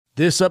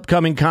This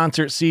upcoming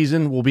concert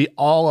season will be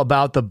all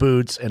about the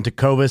boots, and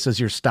Tecovas is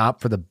your stop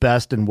for the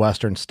best in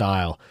Western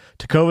style.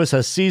 Tecovas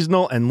has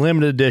seasonal and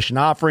limited edition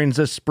offerings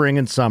this spring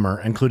and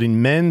summer,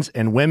 including men's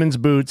and women's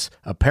boots,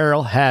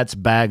 apparel, hats,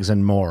 bags,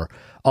 and more.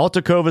 All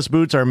Tecovas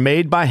boots are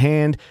made by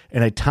hand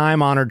in a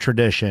time-honored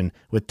tradition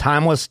with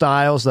timeless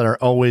styles that are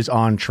always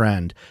on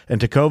trend. And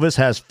Tecovas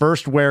has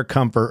first wear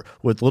comfort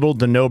with little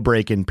to no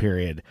break-in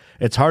period.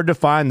 It's hard to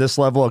find this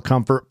level of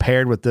comfort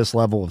paired with this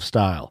level of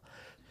style.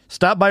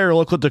 Stop by your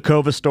local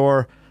Tecovas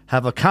store,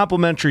 have a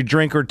complimentary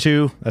drink or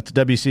two, that's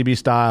WCB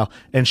style,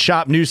 and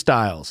shop new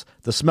styles.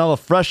 The smell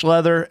of fresh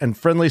leather and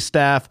friendly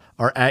staff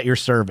are at your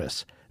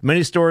service.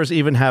 Many stores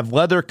even have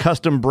leather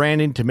custom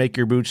branding to make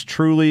your boots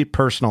truly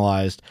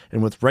personalized.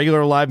 And with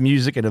regular live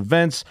music and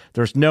events,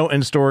 there's no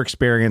in-store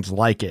experience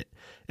like it.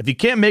 If you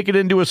can't make it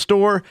into a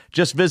store,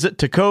 just visit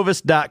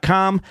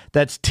tecovas.com.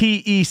 That's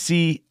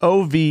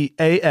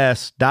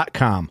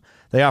TECOVAS.com.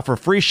 They offer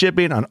free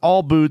shipping on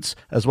all boots,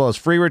 as well as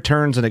free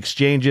returns and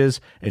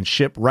exchanges, and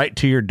ship right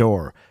to your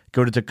door.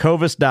 Go to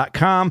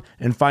tecovas.com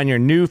and find your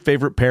new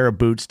favorite pair of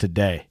boots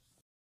today.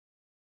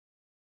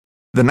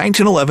 The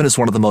 1911 is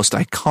one of the most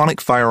iconic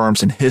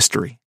firearms in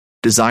history.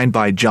 Designed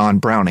by John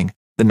Browning,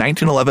 the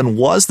 1911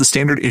 was the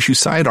standard issue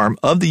sidearm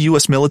of the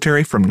U.S.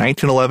 military from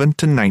 1911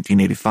 to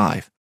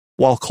 1985.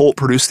 While Colt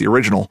produced the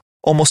original,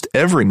 almost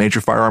every major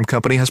firearm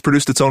company has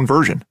produced its own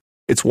version.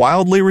 It's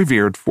wildly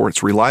revered for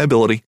its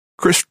reliability,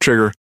 crisp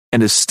trigger,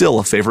 and is still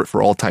a favorite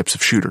for all types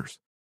of shooters.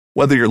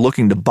 Whether you're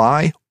looking to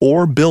buy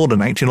or build a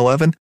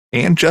 1911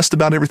 and just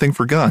about everything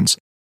for guns,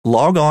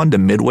 log on to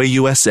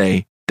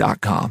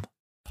MidwayUSA.com.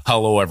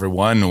 Hello,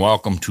 everyone.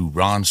 Welcome to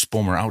Ron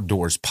Spomer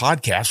Outdoors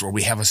podcast, where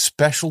we have a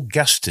special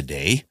guest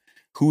today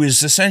who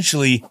is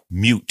essentially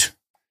mute.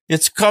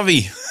 It's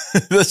Covey,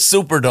 the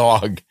super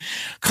dog.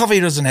 Covey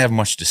doesn't have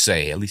much to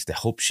say. At least I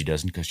hope she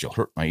doesn't, because she'll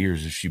hurt my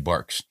ears if she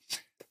barks.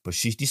 But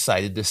she's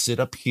decided to sit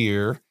up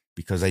here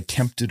because I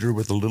tempted her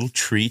with a little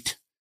treat,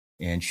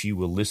 and she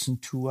will listen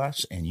to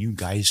us, and you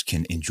guys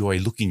can enjoy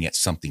looking at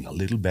something a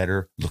little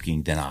better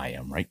looking than I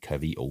am. Right,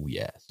 Covey? Oh,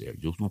 yes. There,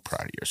 you'll be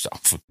proud of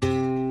yourself.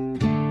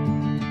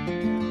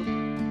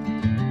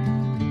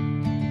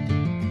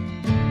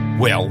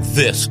 Well,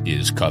 this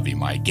is Covey,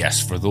 my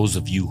guest. For those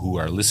of you who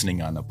are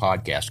listening on the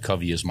podcast,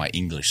 Covey is my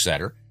English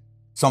setter.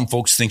 Some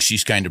folks think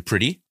she's kind of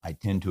pretty. I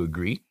tend to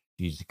agree.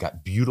 She's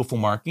got beautiful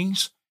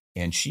markings,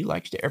 and she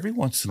likes to every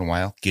once in a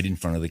while get in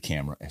front of the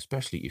camera,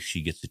 especially if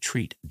she gets a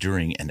treat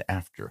during and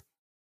after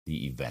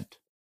the event.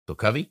 So,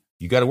 Covey,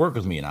 you got to work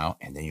with me now,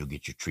 and then you'll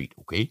get your treat,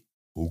 okay?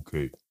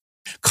 Okay.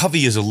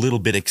 Covey is a little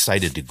bit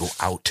excited to go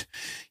out.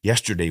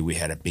 Yesterday we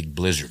had a big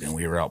blizzard and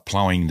we were out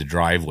plowing the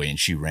driveway, and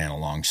she ran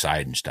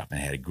alongside and stuff and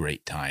had a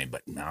great time.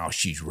 But now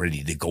she's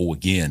ready to go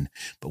again.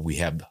 But we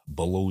have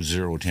below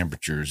zero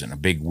temperatures and a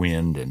big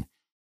wind, and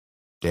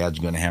Dad's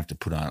going to have to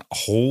put on a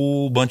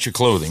whole bunch of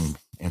clothing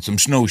and some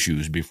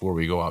snowshoes before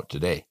we go out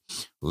today.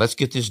 Let's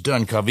get this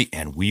done, Covey,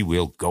 and we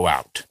will go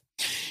out.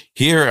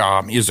 Here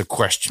is a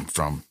question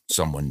from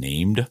someone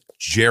named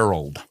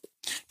Gerald.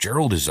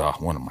 Gerald is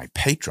one of my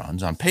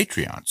patrons on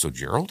Patreon. So,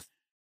 Gerald,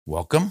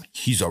 welcome.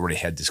 He's already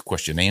had this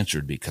question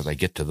answered because I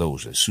get to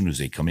those as soon as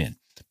they come in.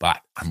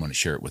 But I'm going to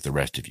share it with the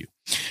rest of you.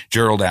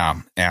 Gerald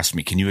asked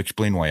me, can you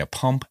explain why a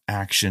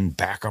pump-action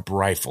backup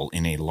rifle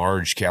in a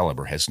large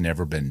caliber has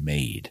never been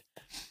made?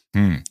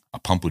 A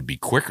pump would be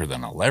quicker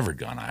than a lever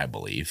gun, I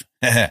believe.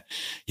 Yeah,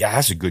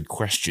 that's a good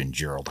question,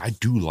 Gerald. I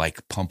do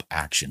like pump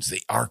actions.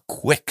 They are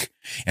quick,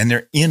 and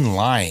they're in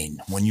line.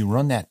 When you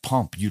run that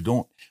pump, you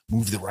don't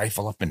move the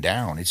rifle up and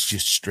down. It's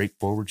just straight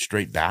forward,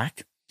 straight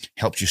back.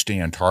 Helps you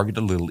stay on target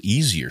a little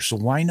easier. So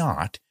why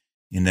not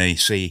in a,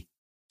 say,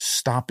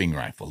 stopping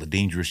rifle, a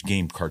dangerous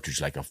game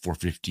cartridge like a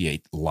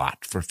 458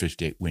 Lot,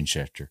 458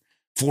 Winchester,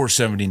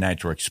 470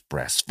 Nitro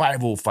Express,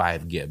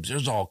 505 Gibbs.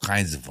 There's all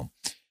kinds of them.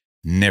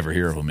 Never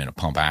hear of them in a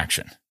pump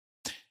action.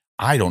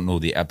 I don't know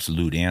the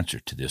absolute answer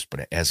to this,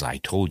 but as I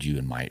told you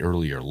in my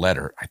earlier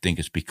letter, I think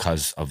it's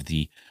because of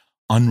the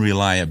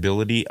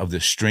unreliability of the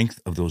strength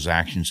of those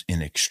actions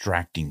in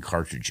extracting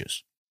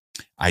cartridges.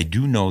 I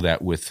do know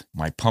that with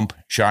my pump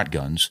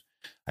shotguns,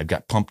 I've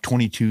got pump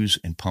 22s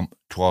and pump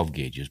 12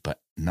 gauges,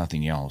 but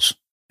nothing else.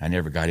 I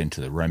never got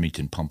into the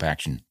Remington pump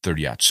action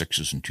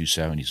 30-06s and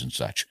 270s and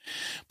such.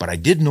 But I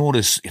did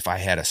notice if I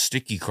had a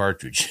sticky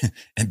cartridge,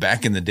 and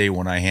back in the day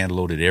when I hand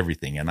loaded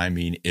everything, and I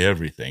mean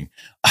everything,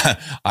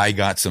 I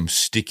got some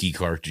sticky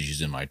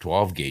cartridges in my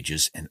 12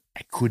 gauges and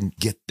I couldn't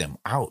get them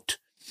out.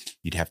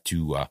 You'd have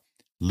to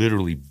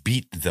literally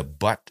beat the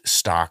butt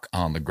stock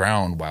on the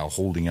ground while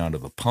holding onto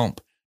the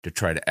pump to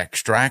try to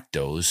extract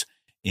those.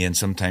 And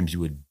sometimes you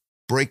would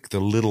break the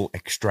little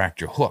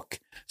extractor hook.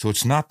 So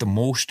it's not the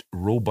most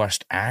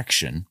robust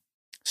action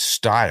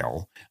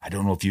style. I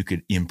don't know if you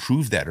could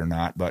improve that or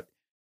not, but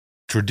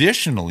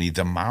traditionally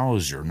the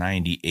Mauser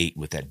 98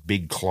 with that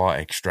big claw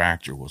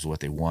extractor was what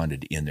they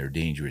wanted in their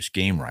dangerous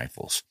game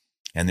rifles.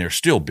 And they're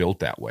still built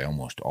that way,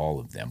 almost all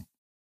of them,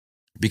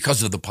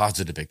 because of the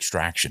positive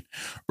extraction.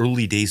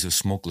 Early days of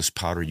smokeless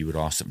powder, you would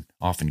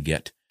often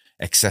get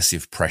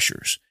excessive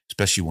pressures.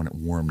 especially when it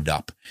warmed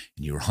up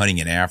and you were hunting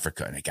in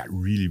Africa and it got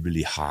really,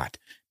 really hot.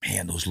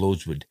 Man, those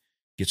loads would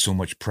get so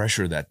much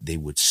pressure that they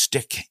would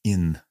stick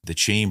in the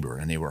chamber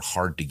and they were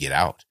hard to get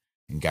out.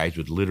 And guys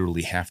would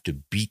literally have to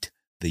beat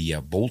the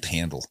bolt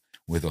handle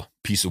with a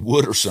piece of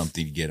wood or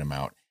something to get them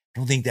out. I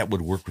don't think that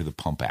would work with a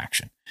pump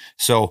action.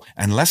 So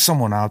unless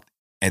someone out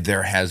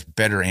there has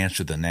better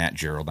answer than that,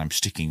 Gerald, I'm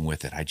sticking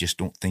with it. I just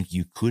don't think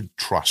you could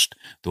trust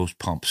those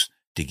pumps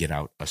to get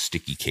out a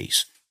sticky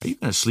case. Are you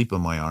going to sleep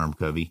on my arm,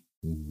 Covey?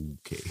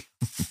 Okay.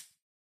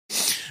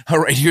 All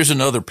right, here's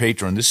another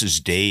patron. This is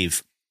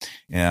Dave.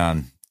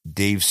 And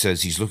Dave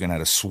says he's looking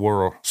at a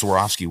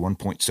Swarovski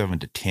 1.7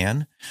 to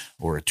 10,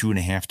 or a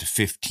 2.5 to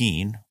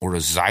 15, or a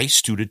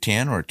Zeiss 2 to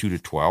 10, or a 2 to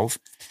 12.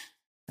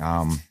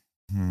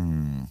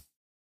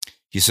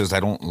 He says, I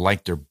don't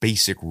like their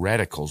basic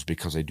reticles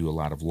because I do a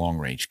lot of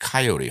long-range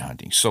coyote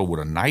hunting. So would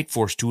a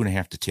Nightforce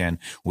 2.5 to 10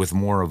 with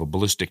more of a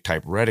ballistic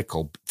type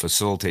reticle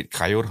facilitate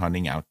coyote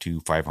hunting out to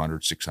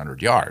 500,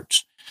 600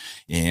 yards?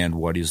 And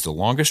what is the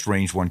longest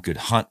range one could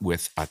hunt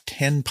with a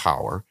 10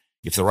 power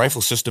if the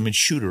rifle system and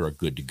shooter are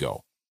good to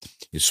go?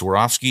 Is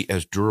Swarovski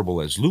as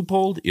durable as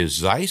Leupold? Is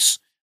Zeiss?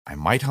 I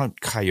might hunt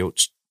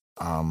coyotes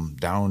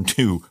down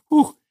to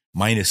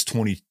minus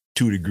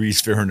 22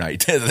 degrees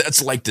Fahrenheit.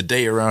 That's like the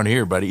day around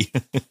here, buddy.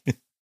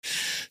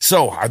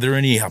 So are there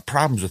any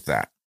problems with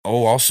that?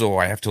 Oh, also,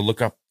 I have to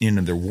look up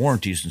into their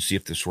warranties and see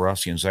if the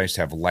Swarovski and Zeiss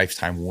have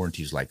lifetime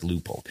warranties like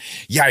Leupold.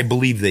 Yeah, I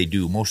believe they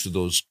do. Most of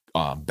those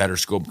better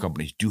scope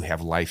companies do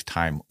have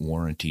lifetime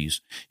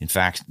warranties. In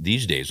fact,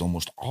 these days,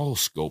 almost all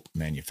scope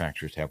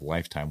manufacturers have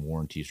lifetime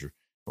warranties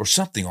or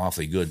something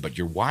awfully good, but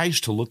you're wise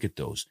to look at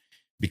those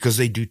because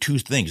they do two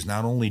things.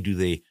 Not only do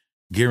they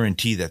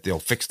guarantee that they'll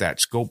fix that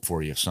scope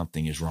for you if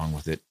something is wrong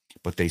with it,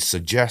 but they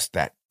suggest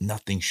that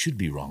nothing should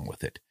be wrong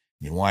with it.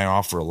 I mean, why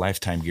offer a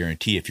lifetime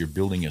guarantee if you're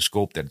building a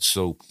scope that's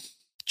so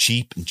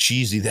cheap and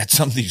cheesy that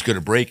something's going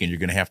to break and you're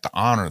going to have to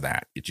honor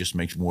that? It just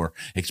makes more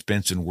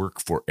expense and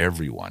work for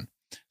everyone.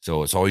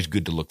 So it's always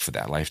good to look for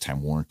that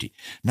lifetime warranty.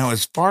 Now,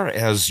 as far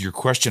as your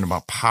question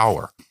about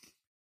power,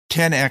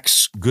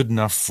 10X good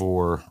enough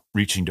for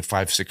reaching to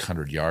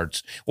 500-600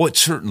 yards? Well, it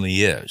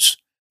certainly is.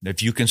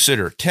 If you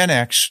consider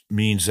 10X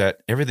means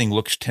that everything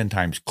looks 10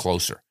 times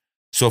closer.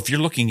 So if you're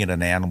looking at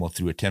an animal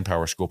through a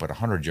 10-power scope at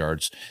 100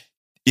 yards,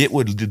 it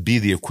would be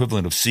the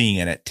equivalent of seeing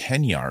it at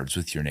 10 yards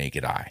with your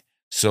naked eye.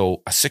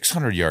 So a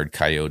 600-yard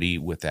coyote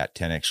with that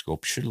 10X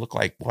scope should look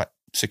like,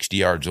 60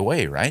 yards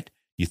away, right?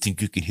 You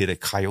think you could hit a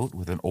coyote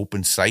with an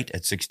open sight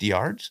at 60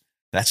 yards?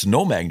 That's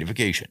no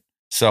magnification.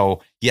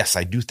 So yes,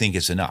 I do think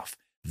it's enough.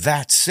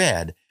 That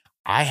said,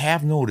 I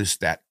have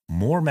noticed that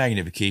more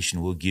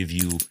magnification will give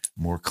you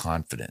more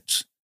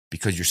confidence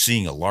because you're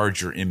seeing a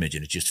larger image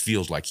and it just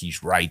feels like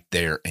he's right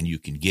there and you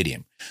can get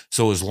him.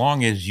 So as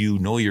long as you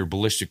know your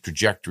ballistic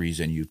trajectories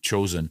and you've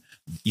chosen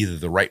either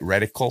the right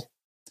reticle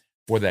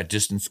for that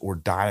distance or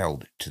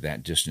dialed to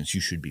that distance,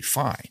 you should be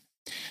fine.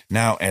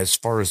 Now, as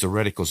far as the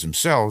reticles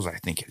themselves, I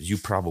think, as you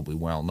probably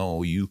well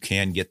know, you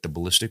can get the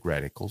ballistic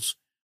reticles.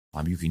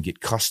 You can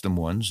get custom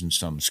ones in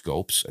some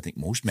scopes. I think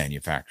most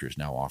manufacturers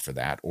now offer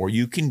that. Or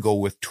you can go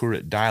with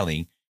turret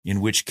dialing, in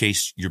which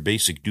case your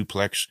basic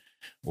duplex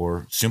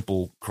or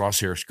simple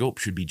crosshair scope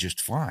should be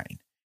just fine,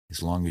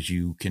 as long as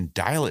you can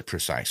dial it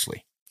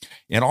precisely.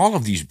 And all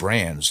of these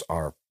brands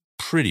are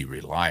pretty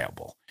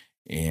reliable.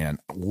 And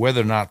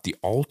whether or not the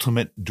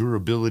ultimate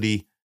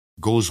durability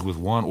goes with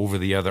one over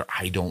the other,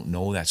 I don't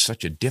know. That's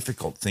such a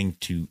difficult thing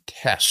to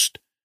test.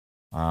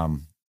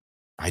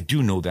 I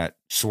do know that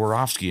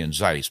Swarovski and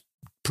Zeiss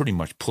pretty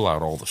much pull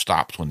out all the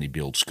stops when they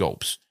build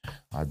scopes.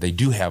 They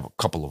do have a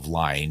couple of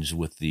lines.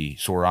 With the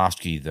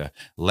Swarovski, the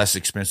less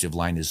expensive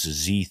line is the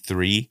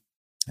Z3,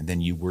 and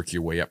then you work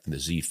your way up from the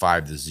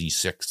Z5, the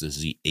Z6,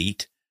 the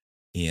Z8,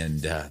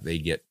 and they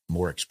get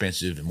more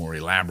expensive and more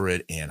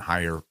elaborate and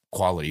higher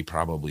quality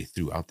probably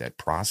throughout that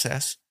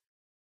process.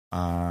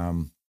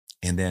 And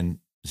then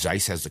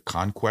Zeiss has the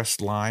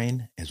Conquest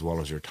line as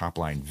well as their top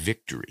line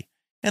Victory.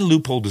 And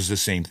Leupold is the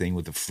same thing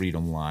with the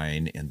Freedom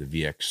line and the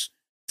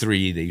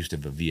VX3. They used to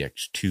have a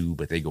VX2,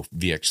 but they go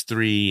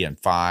VX3 and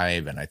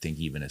 5, and I think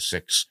even a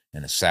 6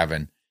 and a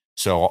 7.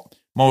 So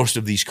most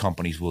of these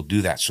companies will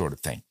do that sort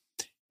of thing.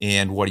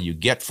 And what do you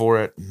get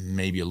for it?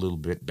 Maybe a little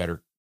bit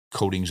better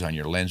coatings on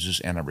your lenses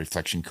and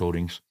reflection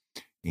coatings,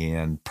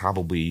 and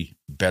probably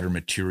better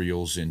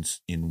materials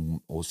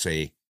in we'll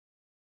say,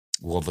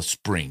 the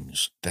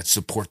springs that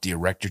support the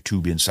erector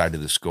tube inside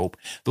of the scope.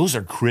 Those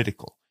are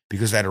critical,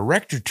 because that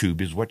erector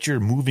tube is what you're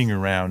moving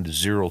around to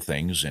zero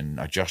things and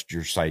adjust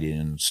your sight in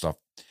and stuff.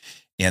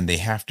 And they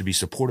have to be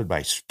supported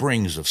by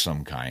springs of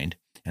some kind.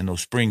 And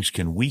those springs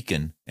can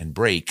weaken and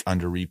break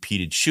under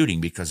repeated shooting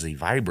because they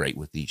vibrate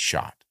with each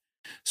shot.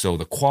 So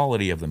the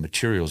quality of the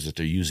materials that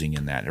they're using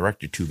in that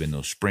erector tube and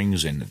those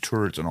springs and the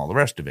turrets and all the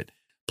rest of it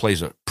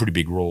plays a pretty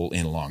big role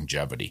in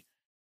longevity.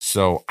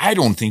 So I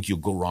don't think you'll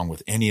go wrong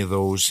with any of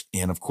those.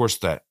 And of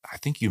course, I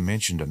think you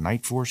mentioned a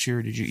Nightforce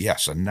here, did you?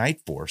 Yes, a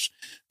Nightforce.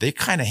 They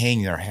kind of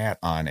hang their hat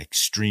on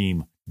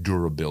extreme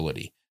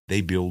durability.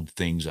 they build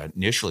things.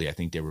 Initially, I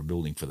think they were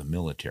building for the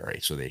military.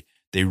 So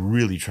they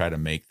really try to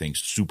make things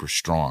super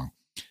strong.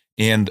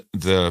 And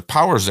the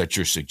powers that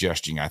you're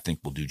suggesting, I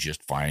think will do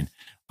just fine.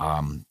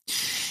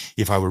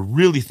 If I were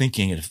really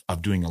thinking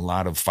of doing a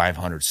lot of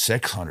 500,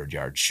 600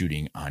 yard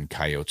shooting on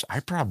coyotes,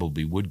 I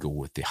probably would go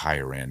with the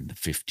higher end, the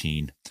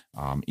 15.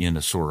 In the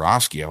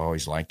Swarovski, I've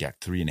always liked that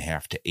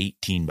 3.5 to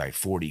 18 by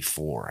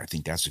 44. I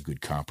think that's a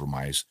good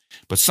compromise.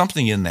 But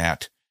something in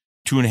that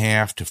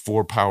 2.5 to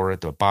 4 power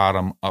at the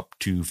bottom, up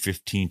to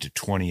 15 to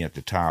 20 at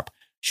the top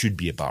should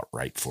be about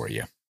right for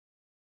you.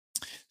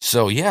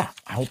 So yeah,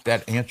 I hope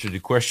that answered the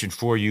question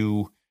for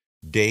you,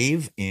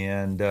 Dave,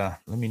 and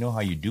let me know how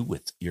you do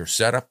with your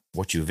setup,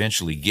 what you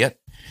eventually get,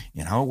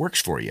 and how it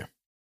works for you.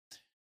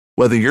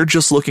 Whether you're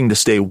just looking to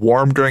stay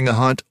warm during a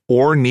hunt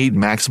or need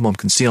maximum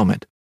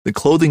concealment, the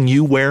clothing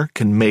you wear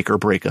can make or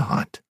break a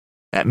hunt.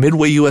 At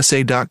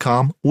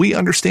MidwayUSA.com, we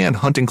understand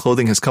hunting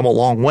clothing has come a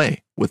long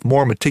way, with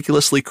more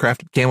meticulously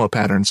crafted camo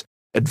patterns,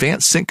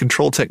 advanced scent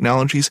control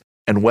technologies,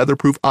 and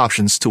weatherproof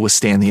options to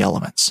withstand the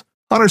elements.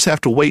 Hunters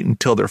have to wait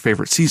until their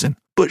favorite season,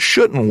 but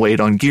shouldn't wait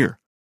on gear,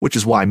 which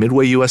is why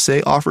Midway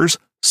USA offers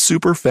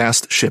super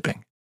fast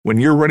shipping. When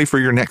you're ready for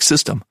your next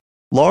system,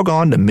 log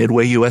on to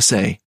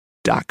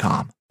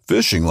MidwayUSA.com.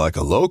 Fishing like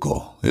a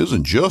local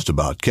isn't just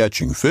about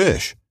catching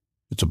fish.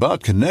 It's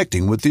about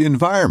connecting with the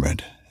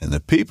environment and the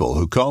people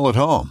who call it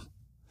home.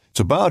 It's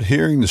about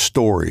hearing the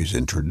stories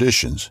and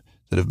traditions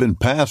that have been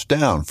passed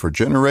down for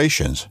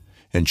generations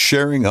and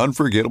sharing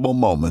unforgettable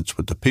moments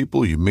with the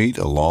people you meet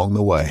along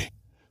the way.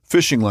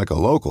 Fishing like a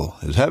local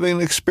is having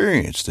an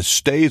experience that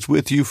stays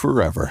with you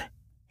forever.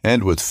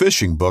 And with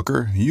Fishing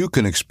Booker, you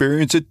can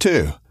experience it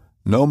too,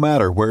 no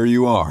matter where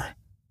you are.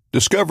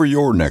 Discover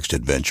your next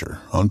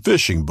adventure on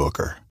Fishing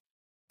Booker.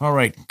 All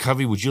right,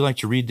 Covey, would you like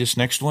to read this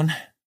next one?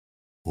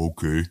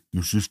 Okay,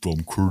 this is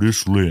from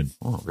Curtis Lynn.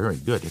 Oh, very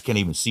good. I can't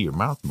even see your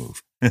mouth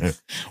move.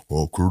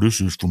 Well,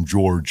 Curtis is from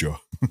Georgia.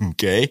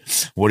 Okay,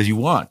 what does he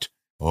want?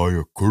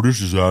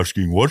 Curtis is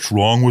asking, what's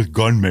wrong with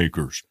gun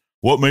makers?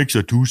 What makes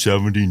a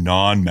 270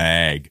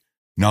 non-mag?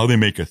 Now they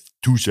make a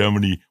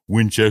 270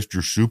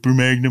 Winchester Super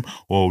Magnum.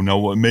 Oh, now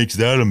what makes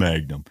that a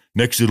Magnum?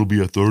 Next it'll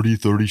be a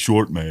 30-30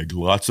 short mag.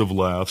 Lots of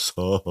laughs.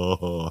 Ha, ha,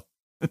 ha.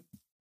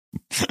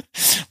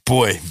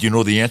 Boy, do you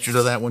know the answer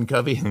to that one,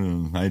 Covey?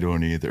 I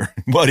don't either.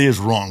 What is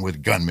wrong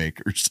with gun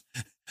makers?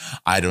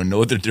 I don't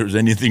know that there's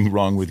anything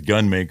wrong with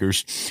gun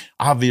makers.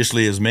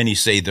 Obviously, as many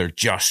say, they're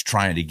just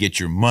trying to get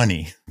your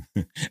money.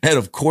 And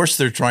of course,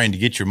 they're trying to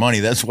get your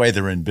money. That's why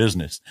they're in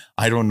business.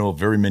 I don't know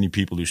very many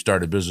people who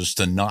start a business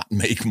to not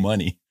make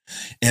money.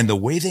 And the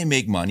way they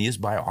make money is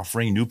by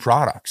offering new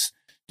products.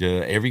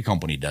 Every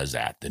company does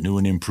that. The new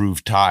and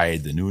improved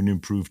Tide, the new and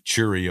improved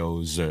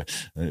Cheerios,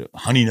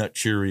 Honey Nut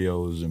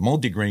Cheerios, and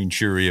multigrain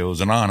Cheerios,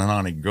 and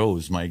on it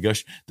goes. My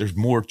gosh, there's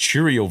more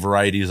Cheerio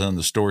varieties on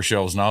the store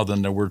shelves now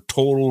than there were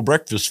total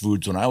breakfast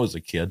foods when I was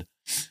a kid.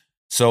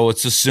 So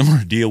it's a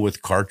similar deal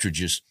with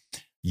cartridges.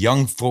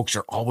 Young folks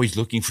are always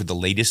looking for the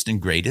latest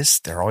and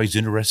greatest. They're always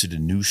interested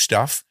in new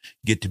stuff.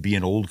 You get to be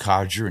an old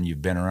codger and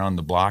you've been around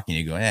the block and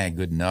you go,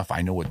 good enough.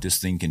 I know what this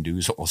thing can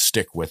do, so I'll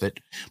stick with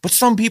it. But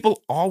some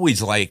people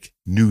always like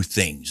new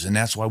things. And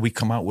that's why we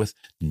come out with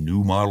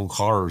new model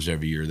cars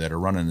every year that are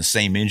running the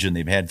same engine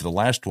they've had for the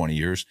last 20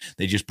 years.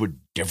 They just put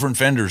different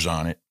fenders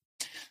on it.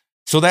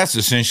 So that's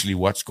essentially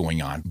what's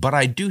going on. But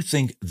I do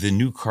think the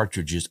new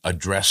cartridges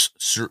address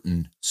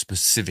certain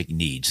specific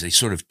needs. They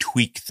sort of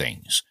tweak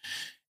things.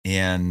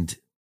 And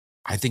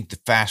I think the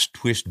fast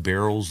twist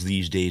barrels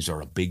these days are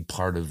a big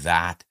part of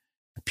that.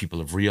 People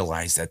have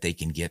realized that they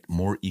can get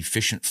more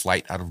efficient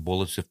flight out of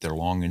bullets if they're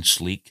long and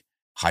sleek,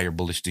 higher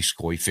ballistics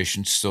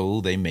coefficients. So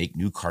they make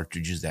new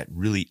cartridges that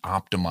really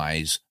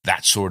optimize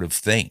that sort of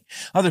thing.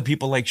 Other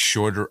people like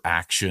shorter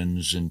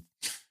actions, and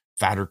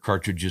fatter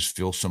cartridges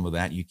fill some of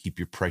that. You keep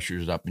your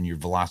pressures up and your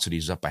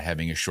velocities up by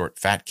having a short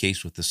fat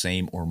case with the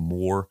same or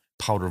more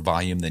powder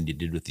volume than you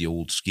did with the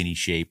old skinny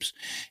shapes.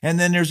 And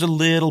then there's a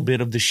little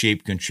bit of the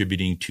shape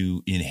contributing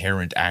to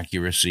inherent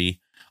accuracy.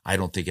 I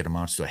don't think it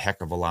amounts to a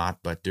heck of a lot,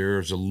 but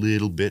there's a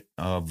little bit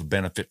of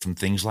benefit from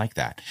things like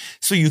that.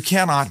 So you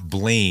cannot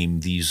blame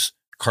these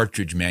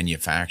cartridge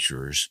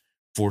manufacturers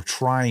for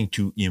trying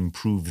to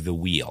improve the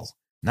wheel.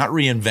 Not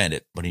reinvent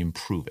it, but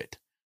improve it.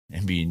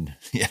 I mean,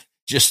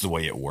 just the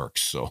way it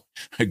works. So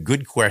a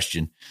good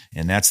question.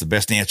 And that's the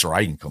best answer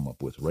I can come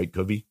up with, right,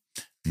 Covey?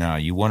 Now,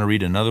 you want to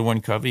read another one,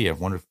 Covey? I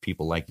wonder if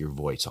people like your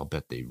voice. I'll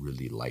bet they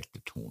really like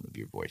the tone of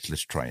your voice.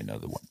 Let's try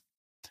another one.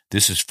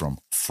 This is from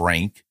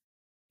Frank,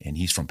 and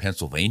he's from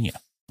Pennsylvania.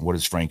 What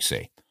does Frank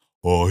say?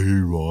 Oh,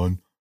 hey,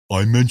 Ron.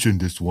 I mentioned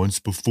this once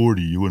before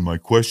to you, and my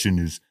question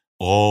is,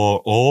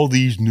 all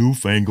these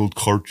newfangled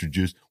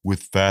cartridges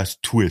with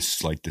fast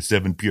twists like the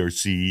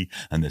 7PRC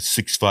and the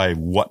 6.5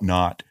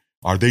 whatnot,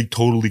 are they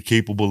totally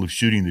capable of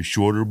shooting the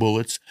shorter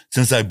bullets?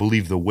 Since I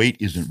believe the weight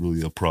isn't really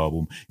the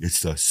problem,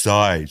 it's the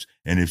size.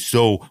 And if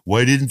so,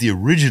 why didn't the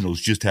originals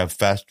just have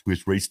fast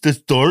twist rates to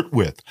start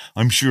with?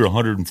 I'm sure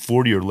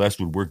 140 or less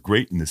would work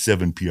great in the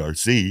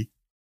 7PRC.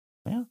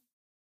 Well,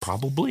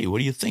 probably. What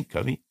do you think,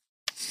 Covey?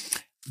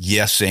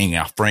 yes, saying,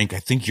 Frank, I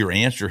think your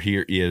answer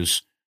here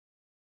is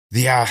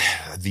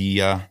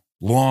the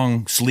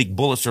long, sleek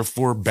bullets are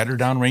for better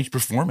downrange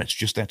performance.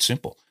 Just that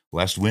simple.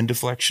 Less wind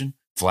deflection,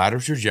 flatter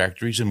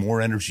trajectories, and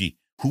more energy.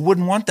 Who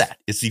wouldn't want that?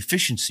 It's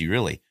efficiency,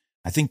 really.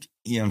 I think,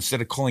 instead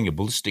of calling it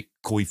ballistic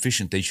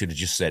coefficient, they should have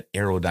just said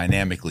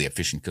aerodynamically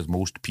efficient, because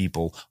most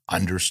people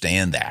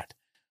understand that.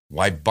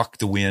 Why buck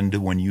the wind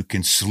when you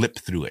can slip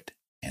through it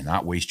and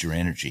not waste your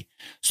energy?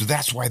 So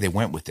that's why they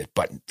went with it.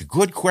 But the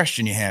good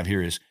question you have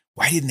here is,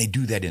 why didn't they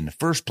do that in the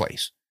first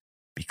place?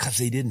 Because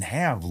they didn't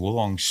have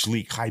long,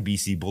 sleek, high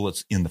BC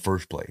bullets in the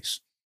first place.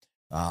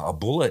 A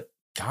bullet,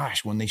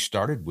 gosh, when they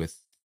started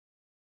with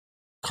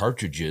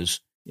cartridges,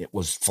 it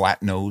was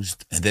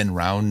flat-nosed and then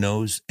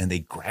round-nosed, and they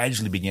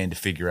gradually began to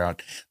figure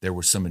out there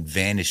was some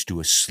advantage to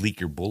a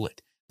sleeker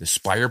bullet. The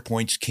Spire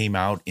points came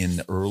out in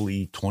the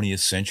early 20th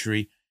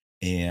century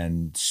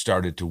and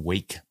started to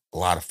wake a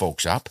lot of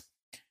folks up.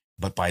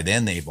 But by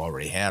then, they've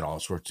already had all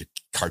sorts of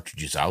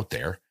cartridges out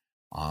there.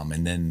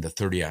 And then the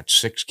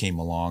 30-06 came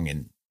along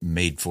and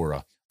made for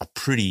a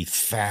pretty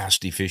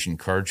fast, efficient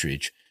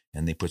cartridge,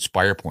 and they put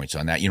Spire points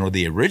on that.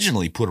 They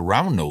originally put a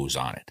round nose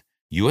on it.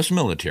 U.S.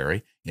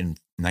 military, in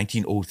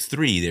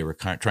 1903, they were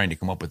trying to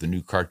come up with a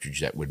new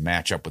cartridge that would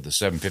match up with the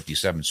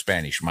 757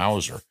 Spanish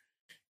Mauser.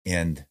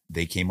 And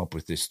they came up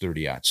with this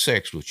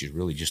 30-06, which is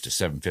really just a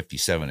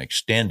 757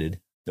 extended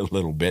a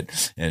little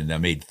bit and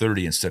made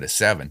 30 instead of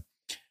 7.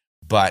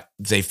 But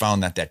they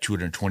found that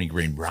 220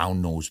 grain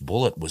round nose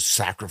bullet was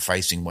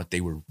sacrificing what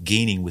they were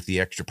gaining with the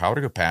extra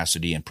powder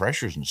capacity and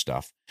pressures and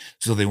stuff.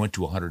 So they went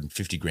to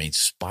 150 grain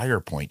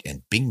Spire point,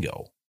 and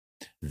bingo,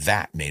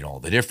 that made all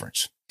the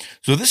difference.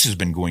 So this has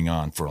been going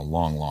on for a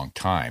long, long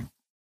time.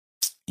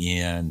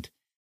 And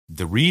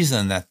the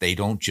reason that they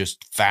don't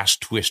just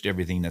fast twist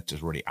everything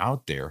that's already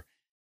out there,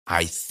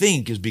 I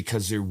think, is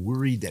because they're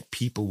worried that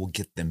people will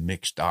get them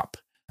mixed up,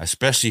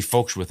 especially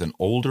folks with an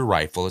older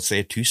rifle, let's say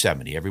a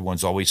 270.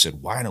 Everyone's always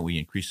said, why don't we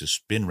increase the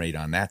spin rate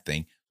on that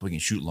thing so we can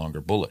shoot longer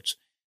bullets?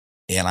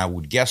 And I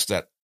would guess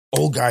that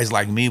old guys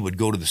like me would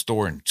go to the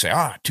store and say,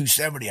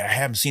 270, I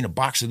haven't seen a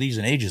box of these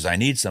in ages. I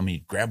need some.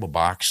 You'd grab a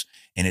box,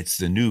 and it's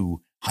the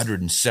new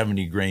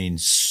 170 grain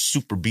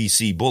Super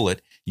BC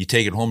bullet. You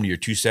take it home to your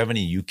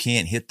 270, you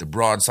can't hit the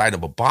broadside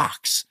of a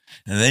box.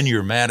 And then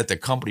you're mad at the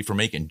company for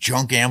making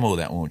junk ammo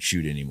that won't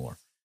shoot anymore.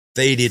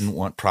 They didn't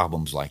want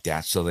problems like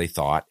that, so they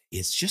thought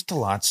it's just a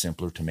lot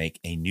simpler to make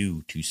a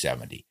new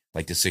 270,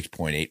 like the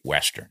 6.8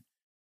 Western.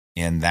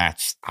 And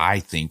that's, I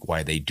think,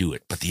 why they do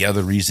it. But the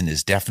other reason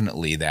is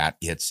definitely that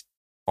it's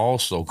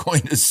also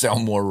going to sell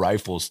more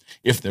rifles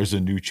if there's a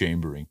new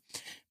chambering.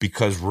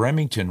 Because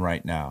Remington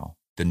right now,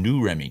 the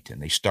new Remington,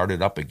 they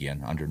started up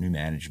again under new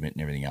management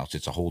and everything else.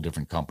 It's a whole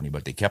different company,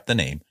 but they kept the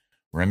name.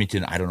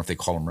 Remington, I don't know if they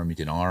call them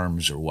Remington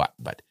Arms or what,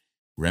 but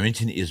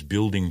Remington is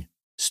building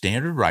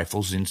standard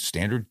rifles in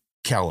standard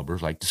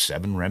calibers, like the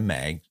 7 Rem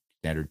Mag,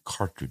 standard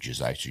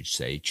cartridges, I should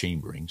say,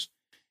 chamberings.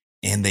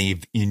 And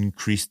they've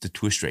increased the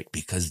twist rate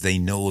because they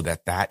know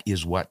that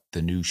is what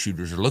the new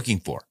shooters are looking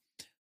for.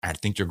 I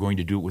think they're going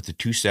to do it with the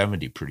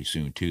 270 pretty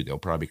soon, too. They'll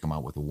probably come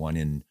out with a 1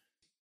 in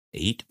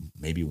 8,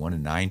 maybe 1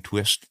 in 9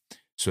 twist,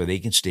 so they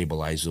can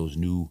stabilize those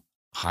new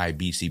high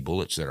BC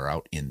bullets that are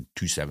out in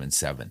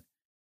 277.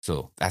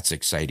 So that's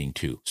exciting,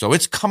 too. So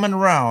it's coming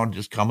around,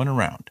 just coming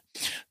around.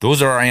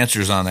 Those are our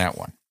answers on that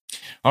one.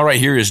 All right,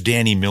 here is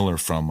Danny Miller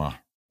from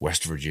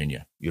West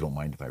Virginia. You don't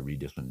mind if I read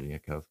this one, do you,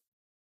 Kev?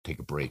 Take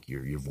a break.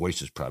 Your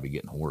voice is probably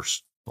getting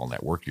hoarse with all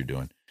that work you're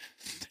doing.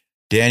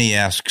 Danny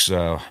asks,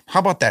 how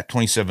about that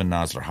 27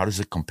 Nosler? How does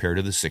it compare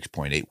to the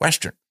 6.8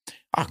 Western?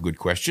 Good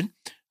question.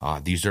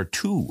 These are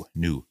two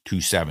new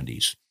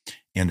 270s,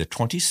 and the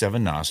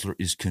 27 Nosler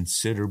is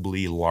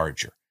considerably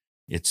larger.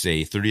 It's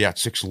a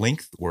 30-06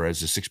 length,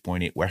 whereas the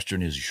 6.8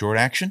 Western is a short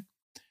action.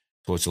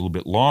 So it's a little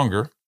bit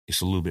longer.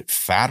 It's a little bit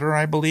fatter,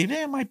 I believe.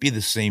 It might be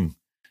the same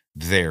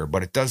there,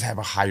 but it does have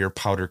a higher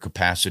powder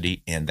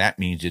capacity, and that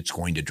means it's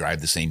going to drive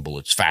the same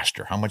bullets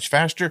faster. How much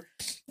faster?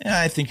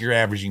 I think you're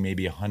averaging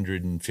maybe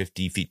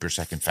 150 feet per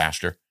second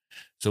faster.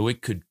 So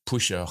it could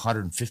push a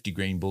 150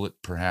 grain bullet,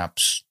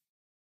 perhaps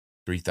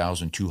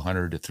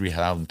 3,200 to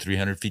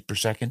 3,300 feet per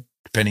second,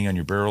 depending on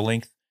your barrel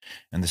length.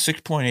 And the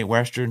 6.8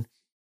 Western,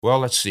 well,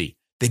 let's see.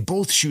 They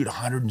both shoot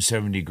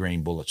 170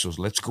 grain bullets, so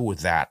let's go with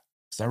that.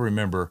 So I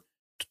remember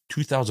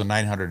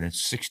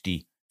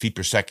 2,960 feet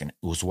per second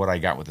was what I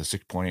got with the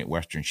 6.8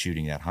 Western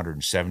shooting that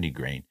 170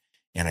 grain.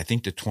 And I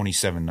think the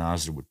 27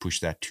 Nosler would push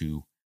that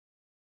to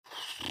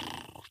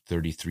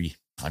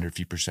 3,300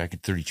 feet per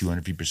second,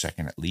 3,200 feet per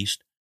second at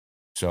least.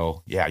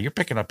 So, yeah, you're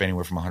picking up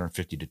anywhere from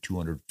 150 to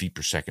 200 feet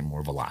per second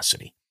more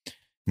velocity.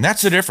 And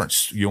that's the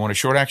difference. You want a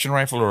short action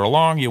rifle or a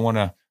long, you want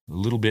a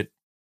little bit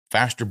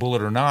faster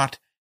bullet or not.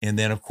 And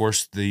then, of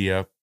course,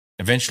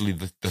 eventually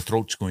the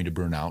throat's going to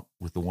burn out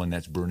with the one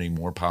that's burning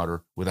more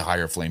powder with a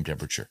higher flame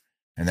temperature.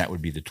 And that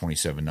would be the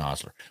 27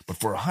 Nosler. But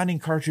for a hunting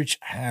cartridge,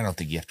 I don't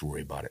think you have to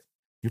worry about it.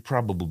 You'll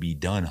probably be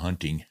done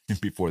hunting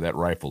before that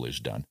rifle is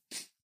done.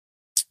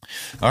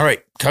 All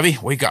right, Covey,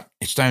 wake up.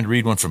 It's time to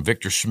read one from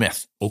Victor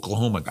Smith,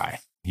 Oklahoma guy.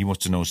 He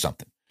wants to know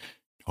something.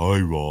 Hi,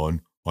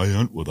 Ron. I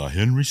hunt with a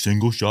Henry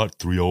Single Shot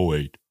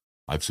 308.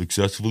 I've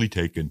successfully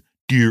taken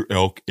deer,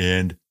 elk,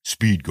 and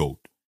speed goat.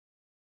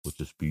 What's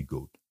a speed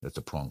goat? That's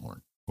a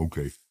pronghorn.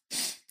 Okay.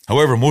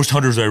 However, most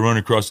hunters I run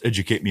across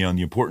educate me on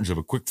the importance of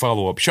a quick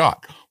follow-up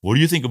shot. What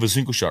do you think of a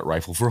single-shot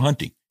rifle for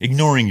hunting?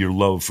 Ignoring your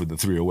love for the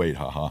 308,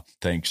 haha.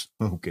 Thanks.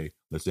 Okay,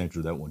 let's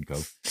answer that one,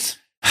 Cove.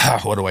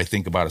 What do I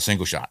think about a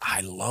single shot? I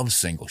love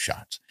single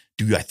shots.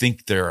 Do I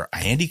think they're a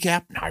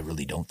handicap? No, I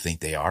really don't think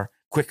they are.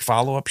 Quick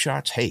follow-up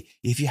shots? Hey,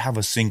 if you have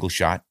a single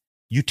shot,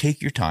 you take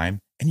your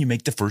time and you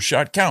make the first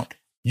shot count.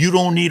 You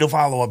don't need a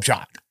follow-up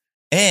shot.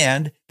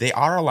 And they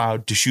are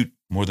allowed to shoot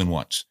more than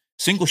once.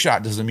 Single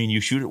shot doesn't mean you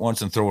shoot it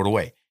once and throw it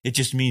away. It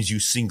just means you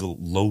single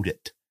load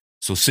it.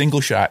 So single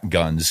shot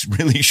guns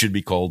really should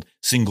be called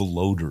single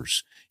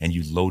loaders, and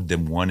you load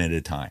them one at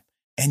a time.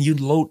 And you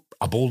load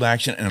a bolt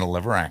action and a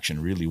lever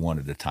action really one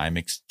at a time.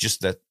 It's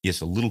just that it's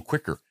a little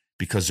quicker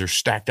because they're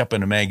stacked up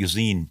in a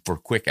magazine for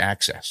quick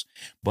access.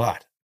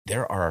 But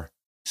there are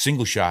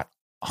single shot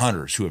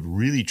hunters who have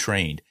really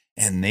trained,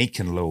 and they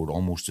can load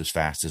almost as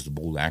fast as the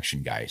bolt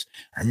action guys.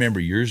 I remember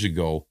years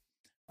ago,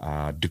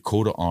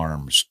 Dakota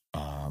Arms,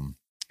 Don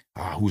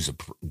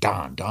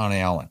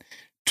Allen,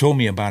 told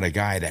me about a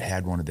guy that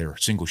had one of their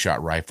single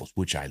shot rifles,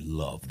 which I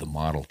love, the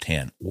Model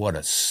 10. What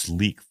a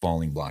sleek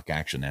falling block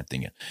action that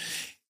thing is.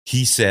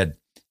 He said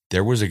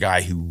there was a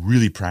guy who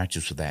really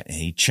practiced with that, and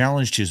he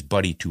challenged his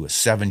buddy to a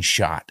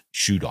 7-shot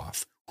shoot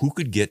off. Who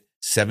could get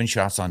 7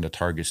 shots on the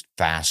target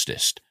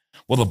fastest?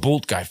 Well, the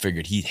bolt guy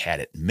figured he'd had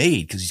it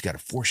made because he's got a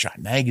 4-shot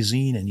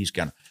magazine, and he's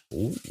got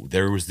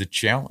there was the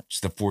challenge,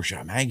 the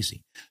 4-shot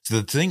magazine.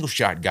 So the single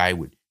shot guy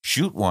would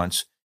shoot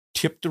once,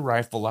 tip the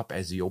rifle up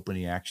as he opened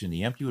the action.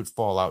 The empty would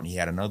fall out, and he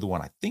had another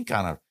one, I think,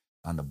 on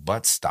the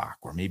butt stock,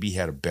 or maybe he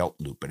had a belt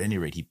loop. At any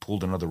rate, he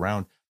pulled another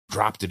round,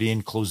 dropped it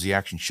in, closed the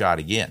action, shot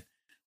again.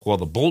 Well,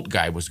 the bolt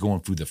guy was going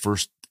through the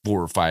first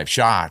 4 or 5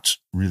 shots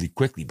really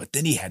quickly, but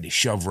then he had to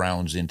shove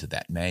rounds into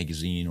that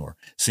magazine or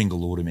single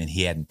load him, and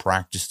he hadn't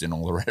practiced and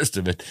all the rest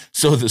of it.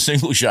 So the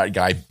single shot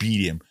guy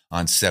beat him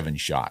on 7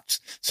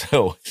 shots.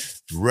 So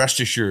rest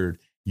assured,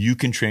 you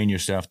can train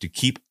yourself to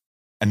keep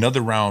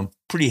another round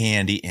pretty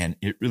handy, and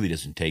it really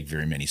doesn't take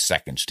very many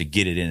seconds to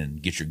get it in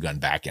and get your gun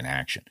back in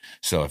action.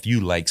 So if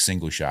you like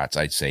single shots,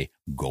 I'd say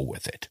go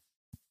with it.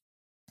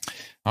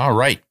 All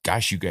right.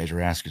 Gosh, you guys are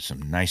asking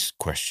some nice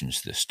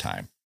questions this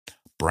time.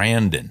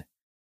 Brandon,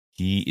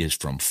 he is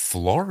from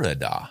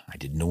Florida. I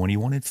didn't know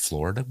anyone in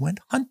Florida went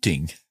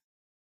hunting.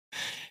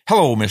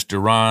 Hello,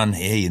 Mr. Ron.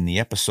 Hey, in the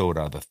episode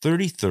of the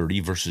 3030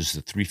 versus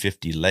the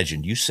 350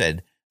 Legend, you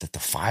said that the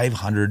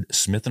 500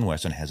 Smith &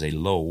 Wesson has a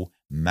low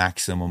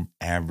maximum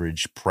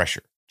average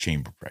pressure,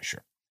 chamber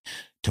pressure.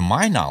 To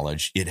my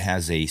knowledge, it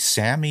has a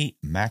SAAMI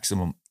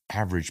maximum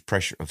average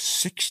pressure of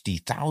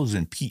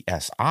 60,000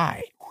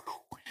 PSI.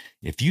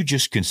 If you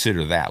just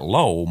consider that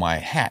low, my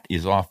hat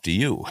is off to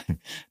you.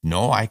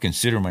 No, I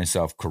consider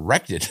myself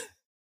corrected.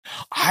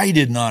 I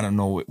did not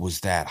know it was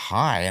that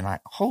high, and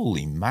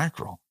holy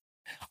mackerel.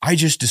 I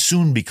just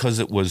assumed because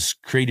it was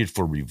created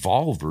for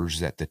revolvers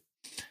that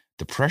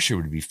the pressure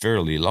would be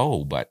fairly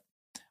low, but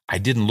I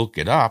didn't look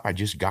it up. I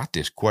just got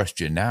this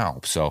question now.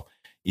 So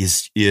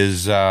is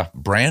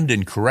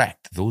Brandon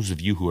correct? Those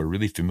of you who are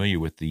really familiar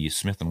with the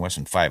Smith &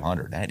 Wesson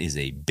 500, that is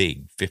a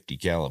big 50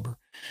 caliber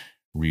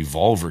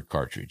revolver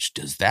cartridge.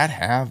 Does that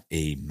have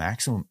a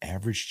maximum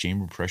average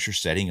chamber pressure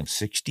setting of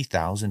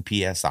 60,000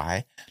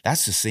 PSI?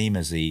 That's the same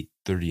as a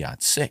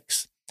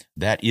 30-06.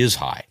 That is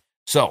high.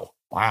 So,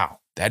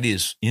 wow, that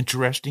is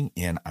interesting,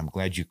 and I'm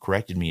glad you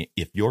corrected me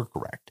if you're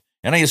correct.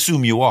 And I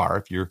assume you are.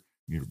 If you're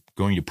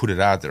going to put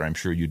it out there, I'm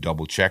sure you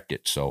double-checked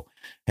it. So,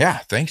 yeah,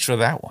 thanks for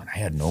that one. I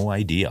had no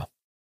idea.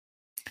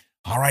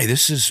 All right,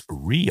 this is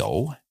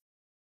Rio,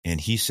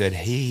 and he said,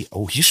 hey,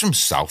 he's from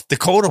South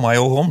Dakota, my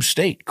old home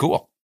state.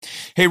 Cool.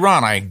 Hey,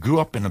 Ron, I grew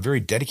up in a very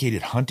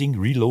dedicated hunting,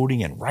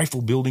 reloading, and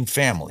rifle building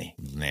family.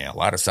 Yeah, a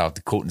lot of South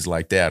Dakotans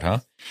like that, huh?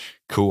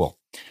 Cool.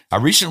 I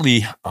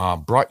recently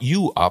brought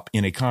you up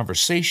in a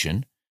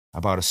conversation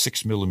about a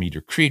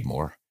 6mm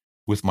Creedmoor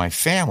with my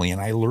family,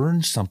 and I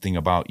learned something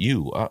about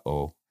you.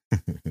 Uh-oh.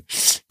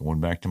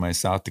 Going back to my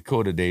South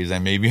Dakota days, I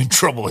may be in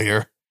trouble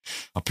here.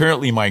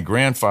 Apparently, my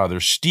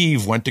grandfather,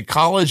 Steve, went to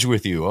college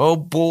with you. Oh,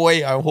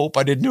 boy, I hope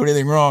I didn't do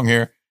anything wrong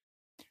here.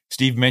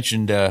 Steve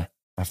mentioned a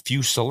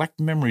few select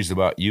memories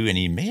about you, and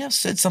he may have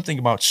said something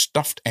about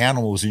stuffed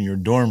animals in your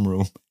dorm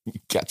room.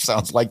 That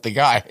sounds like the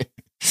guy.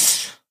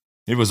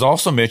 It was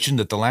also mentioned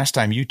that the last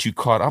time you two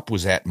caught up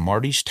was at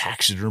Marty's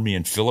Taxidermy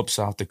in Philip,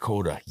 South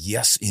Dakota.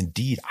 Yes,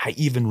 indeed. I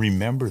even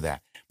remember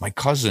that. My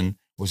cousin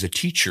was a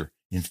teacher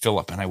in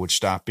Philip, and I would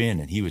stop in,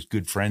 and he was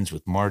good friends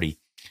with Marty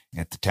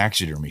at the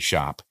taxidermy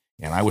shop.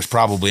 And I was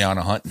probably on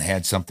a hunt and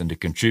had something to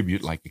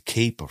contribute, like a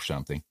cape or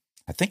something.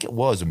 I think it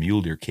was a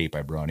mule deer cape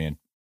I brought in.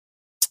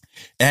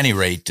 At any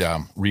rate,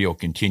 Rio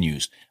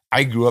continues.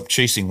 I grew up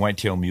chasing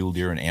whitetail mule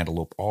deer and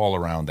antelope all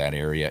around that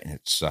area, and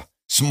it's a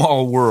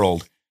small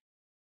world.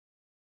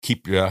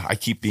 I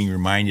keep being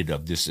reminded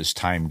of this as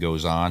time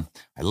goes on.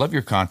 I love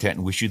your content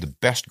and wish you the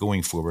best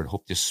going forward.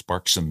 Hope this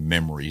sparks some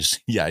memories.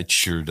 Yeah, it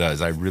sure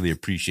does. I really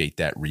appreciate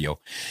that, Rio.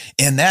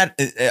 And that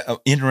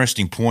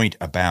interesting point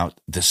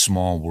about the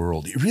small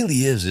world. It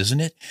really is,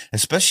 isn't it?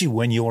 Especially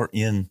when you're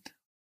in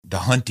the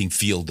hunting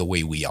field the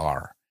way we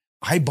are.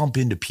 I bump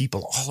into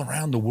people all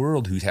around the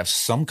world who have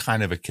some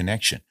kind of a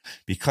connection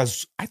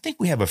because I think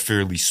we have a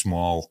fairly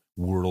small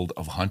world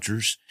of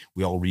hunters.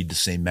 We all read the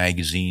same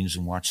magazines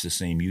and watch the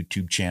same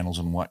YouTube channels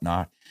and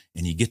whatnot,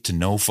 and you get to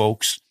know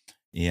folks.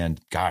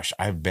 And gosh,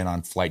 I've been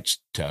on flights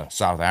to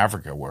South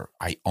Africa where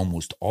I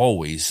almost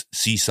always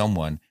see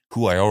someone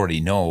who I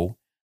already know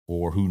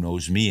or who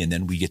knows me, and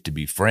then we get to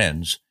be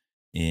friends.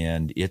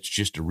 And it's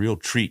just a real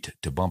treat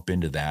to bump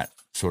into that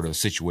sort of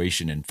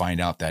situation and find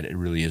out that it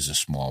really is a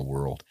small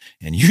world.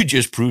 And you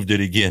just proved it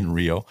again,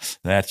 Rio.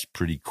 That's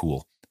pretty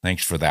cool.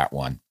 Thanks for that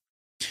one.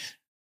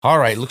 All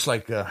right. Looks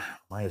like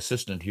my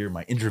assistant here,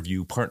 my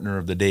interview partner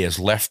of the day, has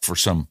left for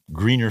some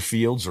greener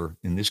fields, or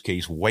in this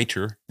case,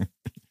 whiter.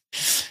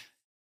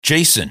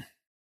 Jason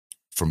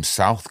from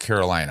South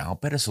Carolina. I'll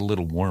bet it's a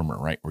little warmer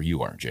right where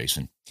you are,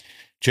 Jason.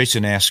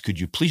 Jason asks, could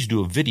you please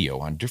do a video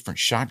on different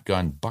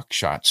shotgun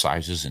buckshot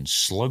sizes and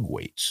slug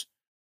weights,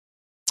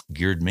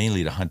 geared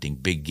mainly to hunting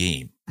big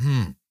game?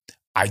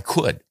 I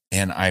could,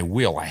 and I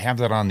will. I have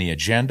that on the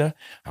agenda.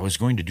 I was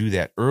going to do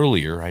that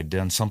earlier. I'd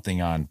done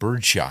something on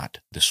birdshot,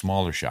 the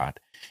smaller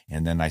shot,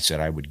 and then I said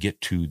I would get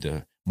to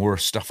the more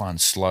stuff on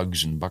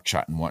slugs and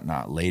buckshot and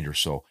whatnot later,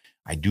 so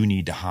I do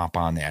need to hop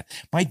on that.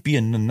 Might be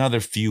in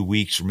another few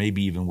weeks, or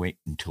maybe even wait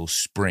until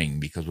spring,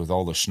 because with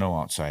all the snow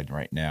outside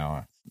right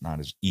now,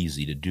 not as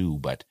easy to do.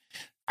 But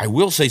I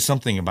will say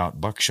something about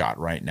buckshot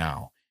right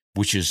now,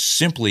 which is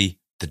simply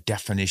the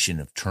definition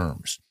of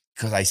terms,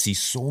 because I see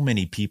so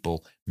many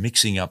people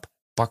mixing up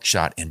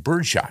buckshot and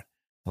birdshot.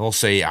 They'll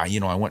say, I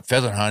went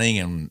pheasant hunting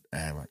and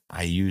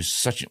I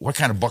use what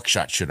kind of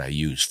buckshot should I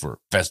use for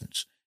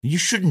pheasants? You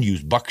shouldn't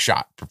use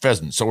buckshot for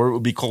pheasants, or it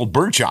would be called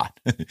birdshot.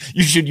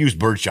 You should use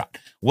birdshot.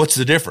 What's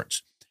the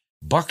difference?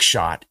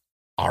 Buckshot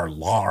are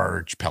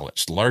large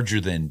pellets, larger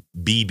than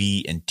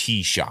BB and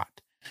T shot.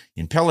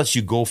 In pellets,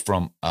 you go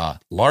from a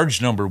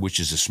large number, which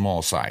is a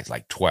small size,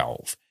 like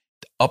 12,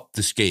 up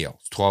the scale,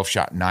 12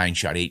 shot, 9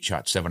 shot, 8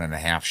 shot,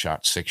 7.5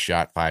 shot, 6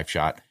 shot, 5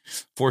 shot,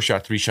 4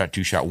 shot, 3 shot,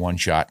 2 shot, 1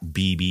 shot,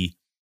 BB,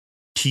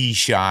 T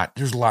shot.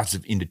 There's lots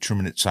of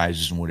indeterminate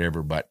sizes and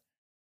whatever, but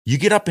you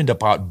get up into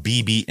about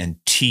BB and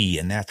T,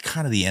 and that's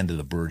kind of the end of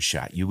the bird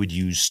shot. You would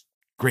use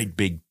great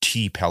big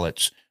T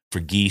pellets for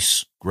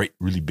geese, great,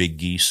 really big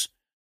geese,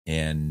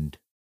 and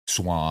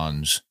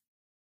swans.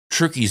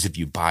 Turkeys, if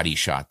you body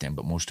shot them,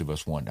 but most of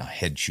us want to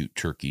head shoot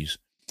turkeys.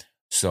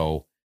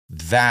 So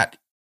that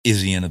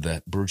is the end of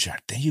the bird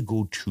shot. Then you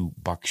go to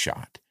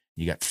buckshot.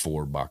 You got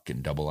 4-buck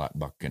and double-aught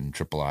buck and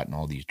triple-aught and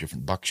all these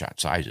different buckshot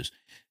sizes.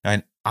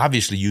 And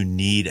obviously you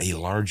need a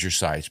larger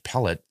size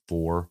pellet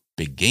for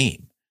big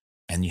game,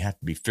 and you have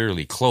to be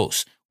fairly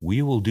close.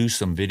 We will do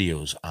some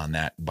videos on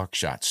that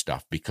buckshot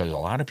stuff because a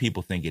lot of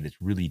people think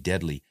it's really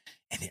deadly,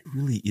 and it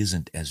really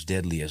isn't as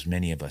deadly as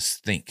many of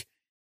us think.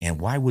 And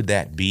why would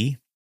that be?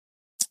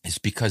 It's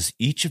because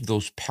each of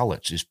those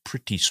pellets is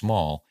pretty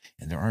small,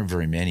 and there aren't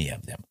very many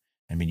of them.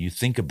 I mean, you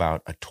think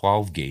about a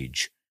 12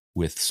 gauge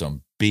with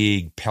some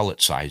big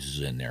pellet sizes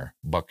in there,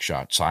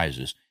 buckshot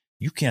sizes.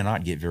 You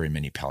cannot get very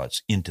many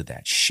pellets into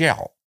that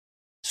shell.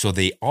 So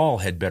they all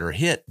had better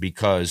hit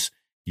because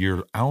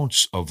your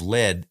ounce of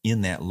lead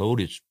in that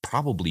load is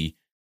probably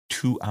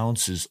 2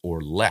 ounces or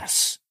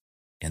less.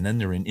 And then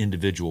they're in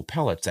individual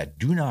pellets that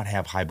do not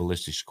have high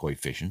ballistics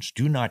coefficients,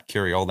 do not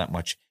carry all that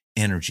much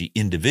energy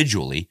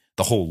individually.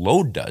 The whole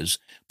load does,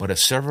 but if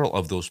several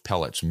of those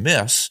pellets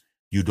miss,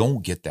 you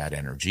don't get that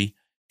energy,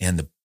 and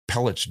the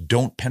pellets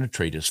don't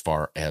penetrate as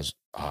far as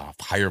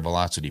higher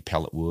velocity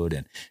pellet would,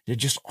 and they're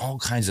just all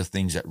kinds of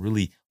things that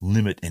really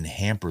limit and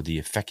hamper the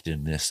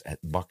effectiveness at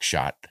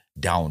buckshot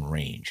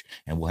downrange.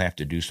 And we'll have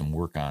to do some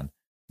work on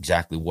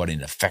exactly what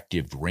an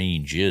effective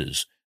range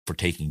is for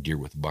taking deer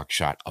with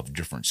buckshot of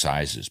different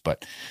sizes.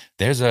 But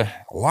there's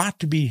a lot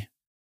to be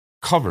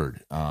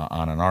covered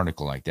on an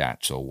article like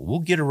that, so we'll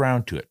get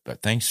around to it.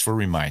 But thanks for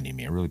reminding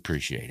me. I really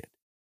appreciate it.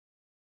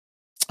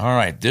 All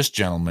right, this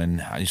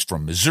gentleman is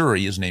from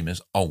Missouri. His name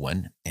is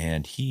Owen,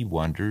 and he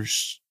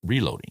wonders,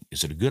 reloading.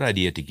 Is it a good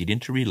idea to get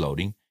into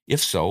reloading? If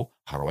so,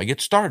 how do I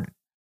get started?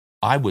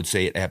 I would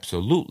say it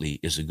absolutely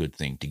is a good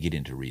thing to get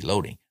into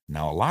reloading.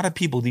 Now, a lot of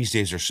people these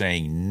days are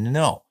saying,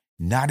 no,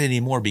 not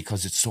anymore,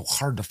 because it's so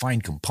hard to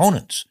find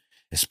components,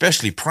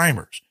 especially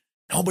primers.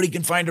 Nobody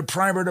can find a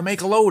primer to make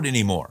a load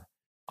anymore.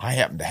 I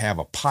happen to have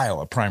a pile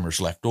of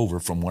primers left over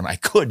from when I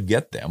could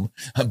get them.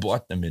 I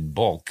bought them in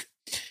bulk.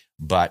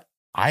 But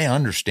I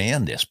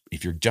understand this.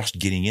 If you're just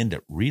getting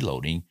into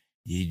reloading,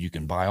 you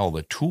can buy all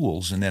the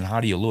tools, and then how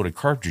do you load a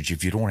cartridge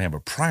if you don't have a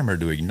primer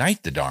to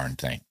ignite the darn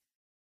thing?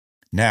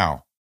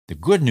 Now, the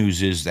good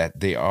news is that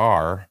they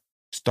are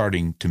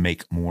starting to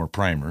make more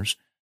primers.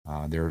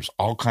 There's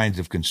all kinds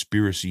of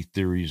conspiracy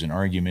theories and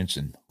arguments,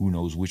 and who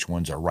knows which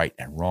ones are right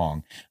and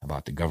wrong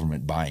about the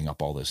government buying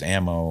up all this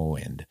ammo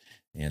and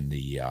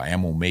the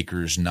ammo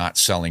makers not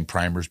selling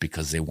primers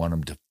because they want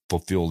them to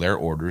fulfill their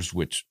orders,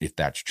 which, if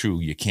that's true,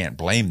 you can't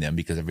blame them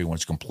because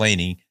everyone's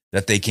complaining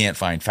that they can't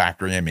find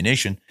factory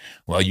ammunition.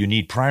 Well, you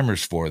need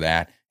primers for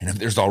that. And if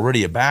there's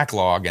already a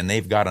backlog and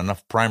they've got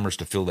enough primers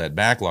to fill that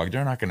backlog,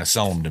 they're not going to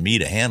sell them to me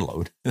to hand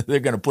load. They're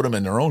going to put them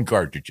in their own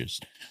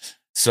cartridges.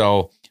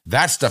 So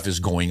that stuff is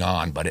going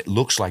on, but it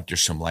looks like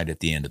there's some light at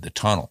the end of the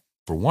tunnel.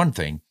 For one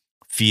thing,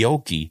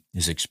 Fiocchi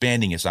is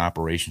expanding its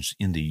operations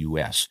in the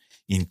U.S.,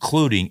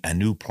 including a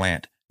new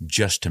plant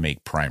just to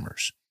make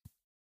primers.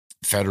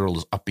 Federal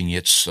is upping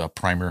its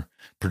primer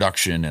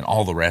production and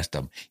all the rest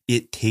of them.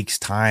 It takes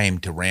time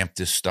to ramp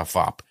this stuff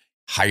up,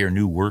 hire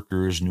new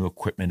workers, new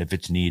equipment if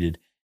it's needed,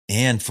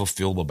 and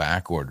fulfill the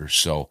back orders.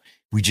 So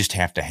we just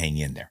have to hang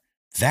in there.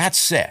 That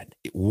said,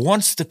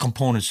 once the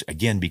components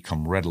again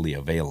become readily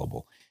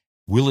available,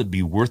 will it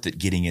be worth it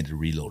getting into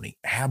reloading?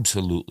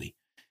 Absolutely.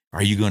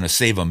 Are you going to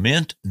save a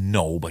mint?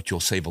 No, but you'll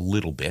save a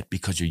little bit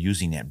because you're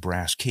using that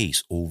brass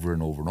case over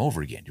and over and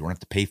over again. You don't have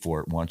to pay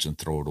for it once and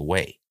throw it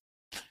away.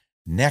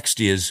 Next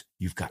is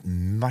you've got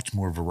much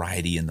more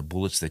variety in the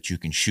bullets that you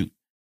can shoot.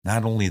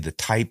 Not only the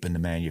type and the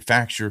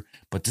manufacturer,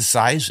 but the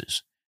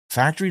sizes.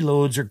 Factory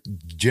loads are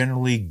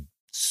generally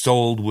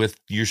sold with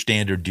your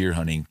standard deer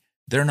hunting.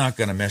 They're not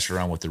going to mess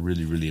around with the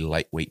really, really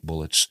lightweight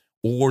bullets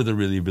or the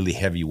really, really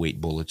heavyweight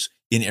bullets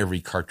in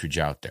every cartridge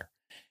out there.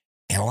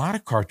 And a lot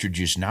of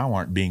cartridges now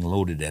aren't being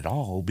loaded at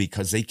all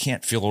because they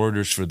can't fill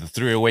orders for the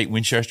 .308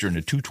 Winchester and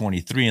the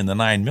 .223 and the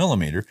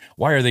 9mm.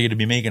 Why are they going to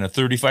be making a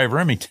 .35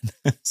 Remington?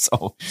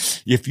 So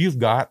if you've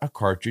got a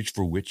cartridge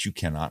for which you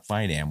cannot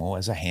find ammo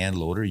as a hand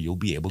loader, you'll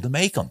be able to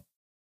make them.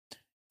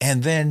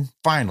 And then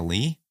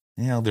finally,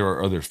 there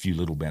are other few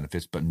little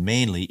benefits, but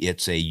mainly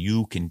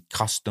you can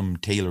custom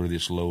tailor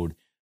this load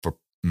for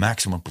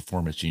maximum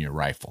performance in your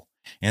rifle.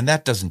 And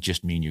that doesn't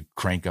just mean you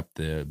crank up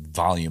the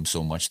volume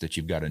so much that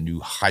you've got a new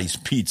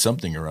high-speed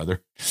something or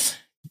other.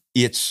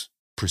 It's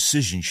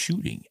precision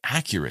shooting,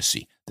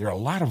 accuracy. There are a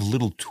lot of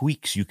little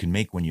tweaks you can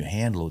make when you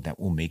hand load that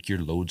will make your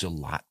loads a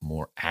lot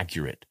more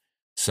accurate.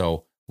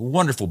 So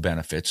wonderful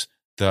benefits.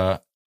 The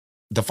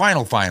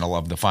final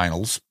of the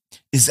finals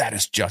is that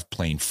it's just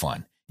plain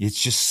fun.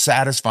 It's just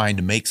satisfying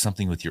to make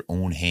something with your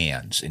own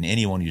hands. And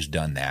anyone who's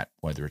done that,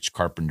 whether it's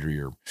carpentry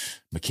or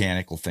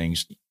mechanical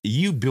things,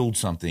 you build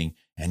something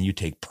and you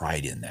take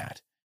pride in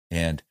that.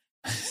 And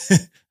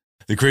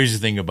the crazy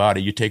thing about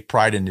it, you take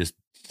pride in this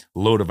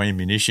load of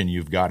ammunition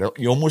you've got.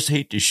 You almost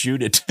hate to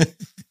shoot it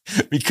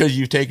because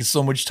you've taken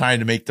so much time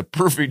to make the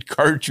perfect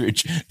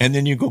cartridge, and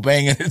then you go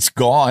bang and it's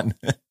gone.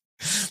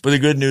 But the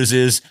good news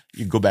is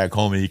you go back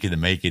home and you can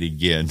make it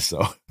again.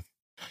 So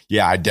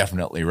yeah, I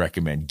definitely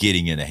recommend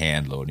getting into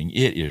hand loading.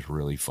 It is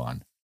really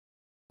fun.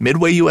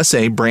 Midway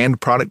USA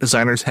brand product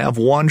designers have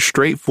one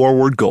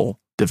straightforward goal: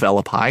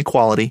 develop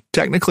high-quality,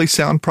 technically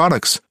sound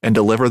products and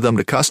deliver them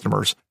to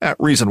customers at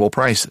reasonable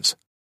prices.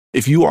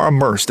 If you are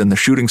immersed in the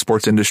shooting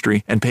sports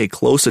industry and pay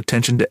close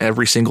attention to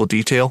every single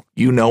detail,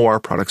 you know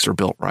our products are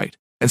built right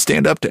and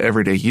stand up to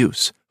everyday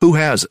use. Who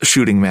has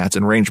shooting mats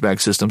and range bag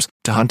systems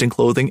to hunting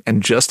clothing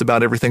and just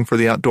about everything for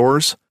the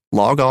outdoors?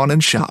 Log on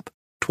and shop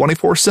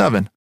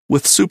 24/7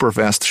 with super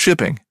fast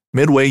shipping.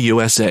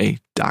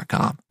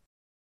 MidwayUSA.com.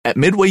 At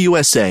Midway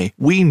USA,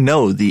 we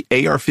know the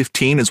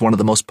AR-15 is one of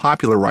the most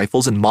popular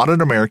rifles in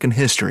modern American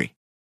history.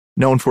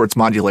 Known for its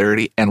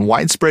modularity and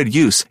widespread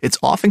use, it's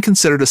often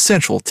considered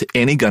essential to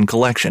any gun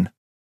collection.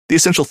 The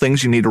essential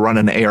things you need to run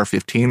an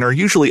AR-15 are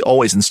usually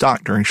always in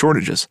stock during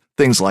shortages,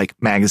 things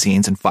like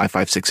magazines and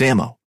 5.56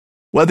 ammo.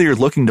 Whether you're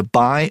looking to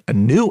buy a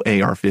new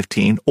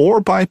AR-15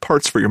 or buy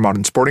parts for your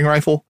modern sporting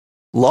rifle,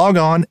 log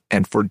on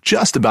and for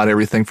just about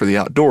everything for the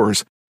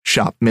outdoors,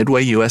 shop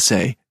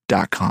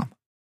MidwayUSA.com.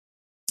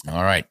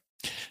 All right.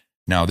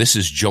 Now, this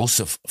is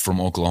Joseph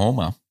from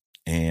Oklahoma,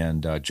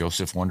 and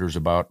Joseph wonders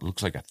about,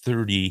 looks like a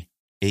 30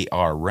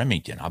 AR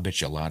Remington. I'll bet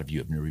you a lot of you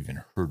have never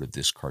even heard of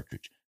this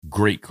cartridge.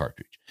 Great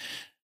cartridge.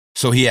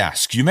 So he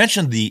asks, you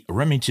mentioned the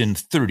Remington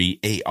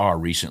 30 AR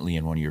recently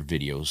in one of your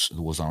videos. It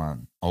was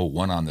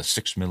one on the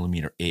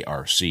 6mm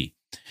ARC.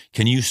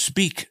 Can you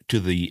speak to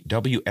the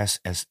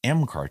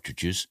WSSM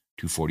cartridges,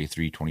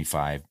 243,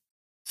 25,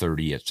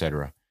 30,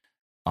 etc.,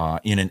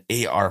 in an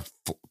AR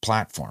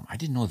platform? I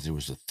didn't know that there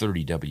was a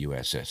 30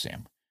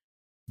 WSSM,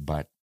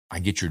 but I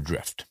get your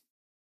drift.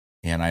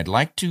 And I'd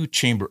like to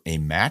chamber a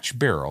match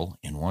barrel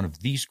in one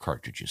of these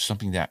cartridges,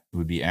 something that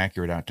would be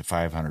accurate out to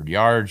 500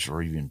 yards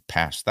or even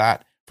past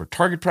that for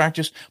target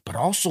practice, but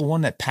also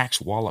one that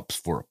packs wallops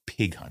for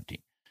pig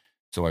hunting.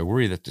 So I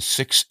worry that the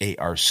 6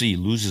 ARC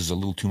loses a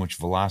little too much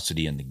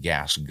velocity in the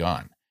gas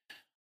gun.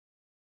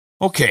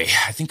 Okay,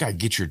 I think I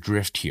get your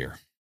drift here.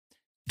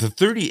 The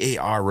 30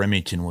 AR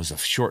Remington was a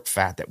short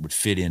fat that would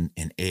fit in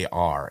an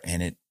AR,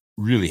 and it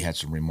really had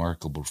some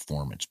remarkable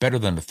performance, better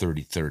than the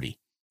 30-30.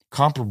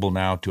 Comparable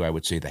now to, I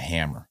would say, the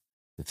Hammer,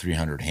 the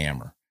 300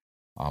 Hammer.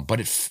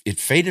 But it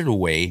faded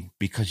away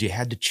because you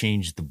had to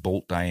change the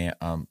bolt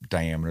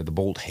diameter, the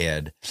bolt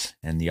head,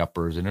 and the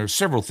uppers. And there were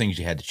several things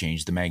you had to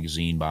change, the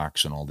magazine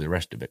box and all the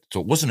rest of it. So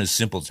it wasn't as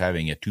simple as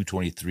having a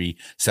 223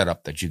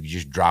 setup that you could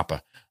just drop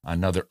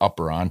another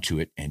upper onto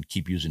it and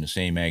keep using the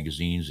same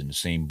magazines and the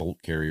same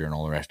bolt carrier and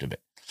all the rest of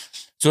it.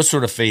 So it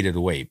sort of faded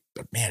away.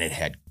 But, man, it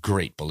had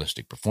great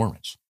ballistic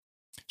performance.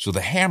 So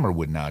the hammer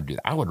would now do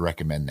that. I would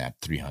recommend that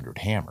 300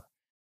 hammer.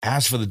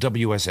 As for the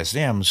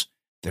WSSMs,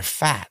 they're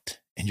fat,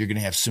 and you're going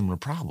to have similar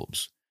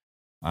problems.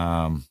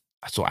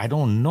 So I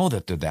don't know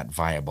that they're that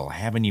viable. I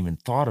haven't even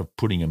thought of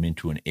putting them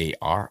into an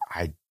AR.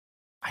 I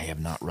have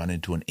not run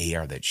into an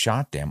AR that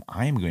shot them.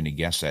 I am going to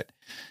guess that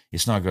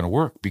it's not going to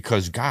work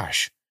because,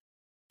 gosh,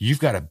 you've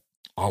got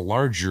a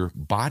larger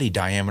body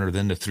diameter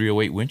than the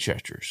 308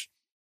 Winchesters.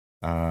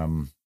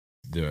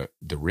 The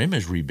rim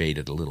is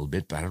rebated a little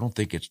bit, but I don't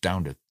think it's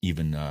down to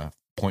even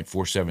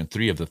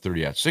 0.473 of the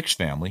 30-06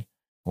 family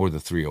or the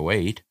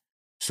 308.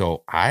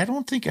 So I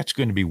don't think that's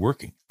going to be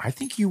working. I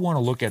think you want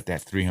to look at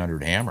that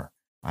 300 hammer.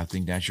 I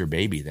think that's your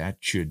baby. That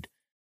should,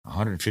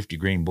 150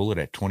 grain bullet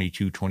at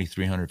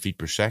 2,300 feet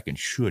per second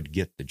should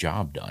get the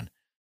job done.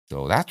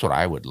 So that's what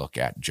I would look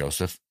at,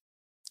 Joseph.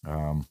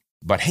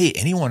 But hey,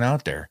 anyone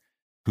out there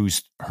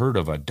who's heard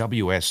of a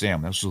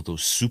WSM,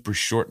 those super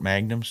short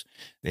magnums,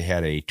 they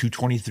had a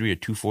 223, a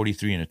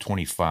 243, and a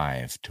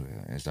 25,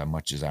 as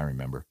much as I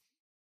remember.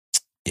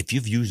 If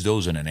you've used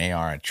those in an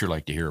AR, I'd sure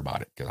like to hear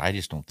about it because I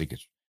just don't think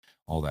it's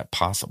all that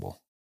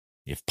possible,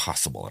 if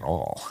possible at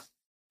all.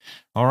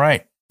 All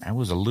right, that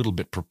was a little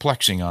bit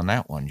perplexing on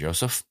that one,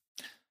 Joseph.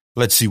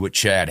 Let's see what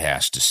Chad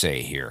has to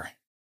say here.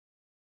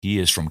 He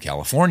is from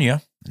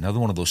California, another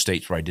one of those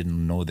states where I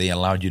didn't know they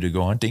allowed you to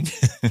go hunting.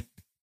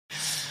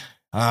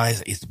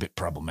 It's a bit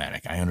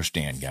problematic. I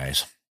understand,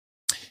 guys.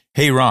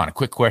 Hey, Ron, a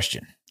quick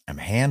question. I'm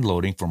hand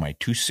loading for my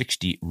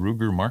 260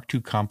 Ruger Mark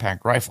II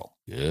compact rifle.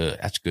 Good,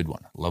 that's a good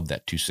one. Love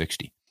that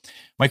 260.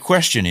 My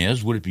question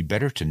is, would it be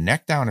better to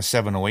neck down a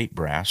 708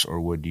 brass or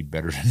would it be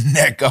better to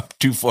neck up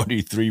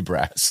 243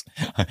 brass?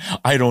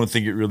 I don't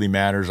think it really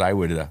matters. I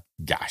would,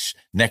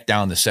 neck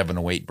down the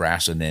 708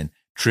 brass and then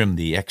trim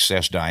the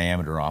excess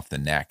diameter off the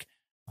neck.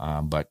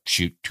 But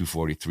shoot,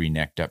 243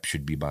 necked up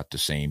should be about the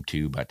same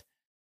too. But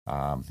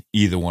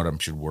either one of them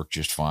should work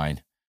just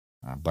fine.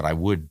 But I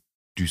would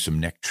do some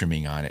neck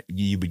trimming on it.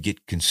 You would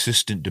get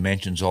consistent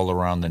dimensions all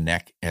around the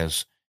neck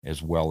as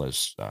well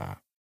as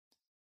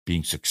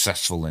being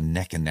successful in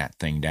necking that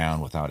thing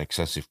down without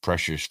excessive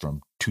pressures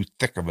from too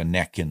thick of a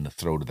neck in the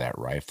throat of that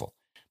rifle.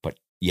 But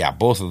yeah,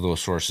 both of those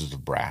sources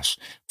of brass.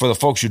 For the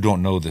folks who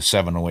don't know the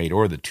 708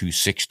 or the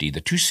 260, the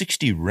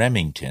 260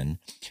 Remington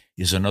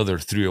is another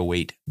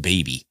 308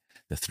 baby.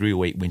 The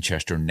 308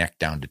 Winchester neck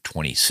down to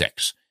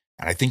 26.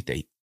 And I think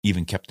they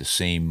even kept the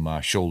same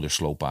shoulder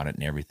slope on it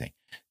and everything.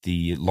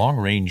 The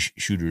long-range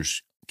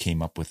shooters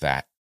came up with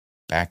that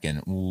back in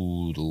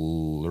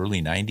the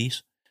early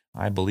 90s,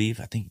 I believe.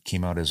 I think it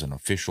came out as an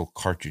official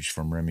cartridge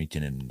from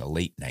Remington in the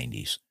late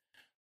 90s.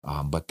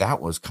 But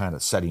that was kind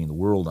of setting the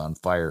world on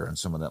fire on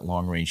some of that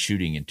long-range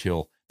shooting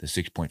until the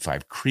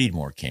 6.5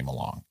 Creedmoor came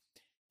along.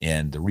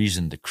 And the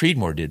reason the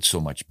Creedmoor did so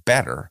much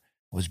better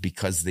was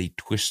because they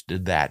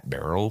twisted that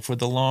barrel for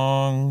the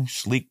long,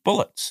 sleek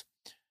bullets.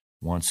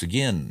 Once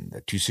again,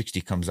 the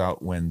 260 comes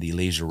out when the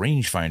laser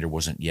rangefinder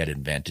wasn't yet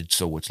invented,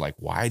 so it's like,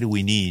 why do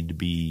we need to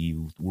be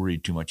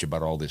worried too much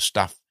about all this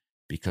stuff?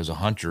 Because a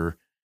hunter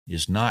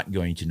is not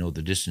going to know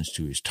the distance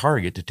to his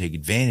target to take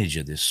advantage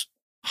of this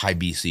high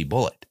BC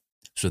bullet.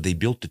 So they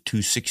built the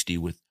 260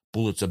 with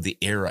bullets of the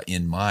era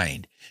in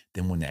mind.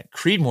 Then when that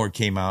Creedmoor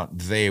came out,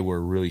 they were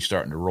really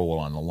starting to roll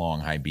on the long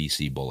high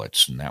BC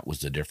bullets, and that was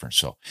the difference.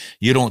 So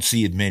you don't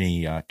see as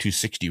many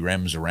 260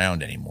 Rems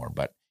around anymore,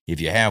 but if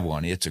you have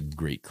one, it's a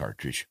great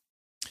cartridge.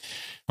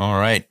 All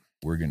right,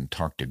 we're going to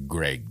talk to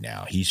Greg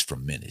now. He's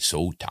from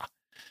Minnesota.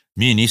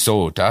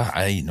 Minnesota,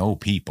 I know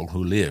people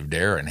who live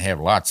there and have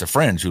lots of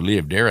friends who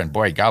live there, and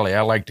boy, golly,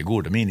 I like to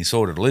go to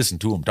Minnesota to listen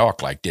to them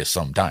talk like this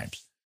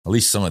sometimes. At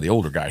least some of the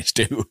older guys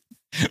do.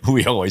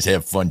 We always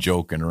have fun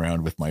joking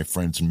around with my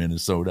friends in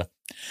Minnesota.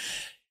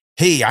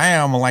 Hey, I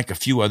am, like a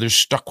few others,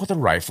 stuck with a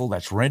rifle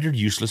that's rendered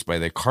useless by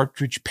the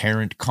cartridge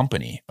parent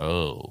company.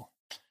 Oh.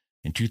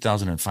 In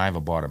 2005, I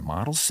bought a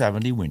Model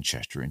 70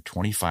 Winchester in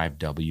 25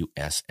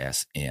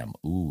 WSSM.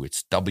 Ooh,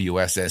 it's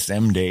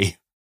WSSM day.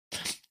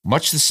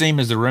 Much the same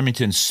as the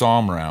Remington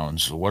Psalm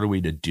rounds. So what are we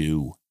to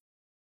do?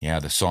 Yeah,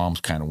 the Psalms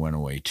kind of went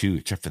away too,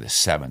 except for the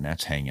 7.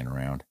 That's hanging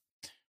around.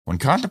 When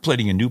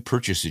contemplating a new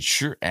purchase, it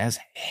sure as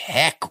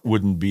heck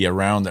wouldn't be a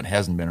round that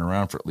hasn't been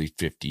around for at least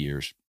 50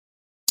 years.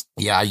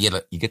 Yeah, you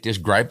get this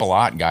gripe a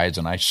lot, guys,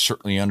 and I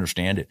certainly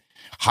understand it.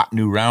 Hot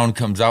new round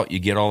comes out, you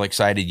get all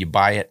excited, you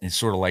buy it, and it's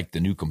sort of like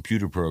the new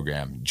computer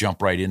program. You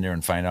jump right in there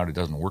and find out it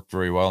doesn't work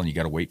very well, and you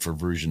got to wait for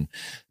version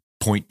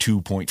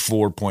 0.2,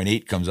 0.4,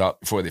 0.8 comes out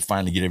before they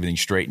finally get everything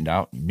straightened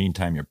out. In the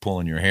meantime, you're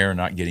pulling your hair,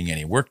 not getting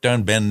any work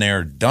done. Been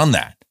there, done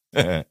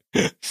that.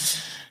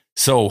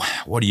 So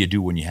what do you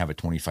do when you have a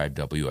 25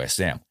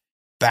 WSM?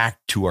 Back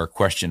to our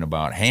question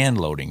about hand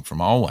loading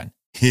from Alwyn.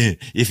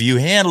 If you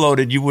hand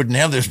loaded, you wouldn't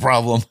have this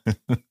problem.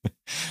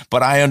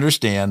 But I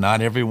understand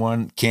not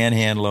everyone can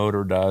hand load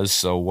or does.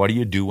 So what do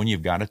you do when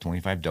you've got a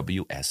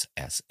 25W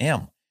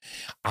SSM?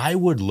 I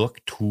would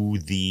look to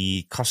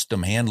the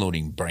custom hand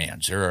loading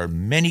brands. There are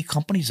many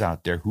companies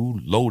out there who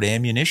load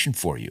ammunition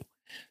for you.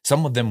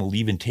 Some of them will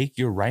even take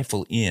your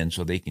rifle in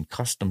so they can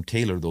custom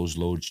tailor those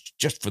loads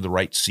just for the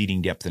right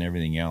seating depth and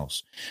everything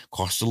else.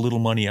 Costs a little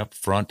money up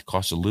front,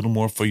 costs a little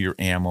more for your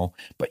ammo,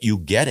 but you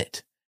get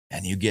it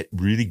and you get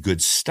really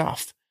good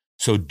stuff.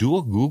 So do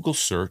a Google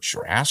search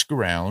or ask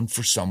around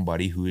for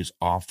somebody who is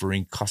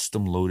offering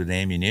custom loaded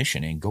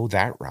ammunition and go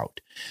that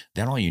route.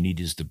 Then all you need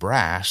is the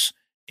brass,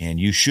 and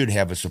you should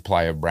have a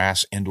supply of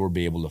brass and or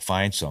be able to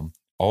find some.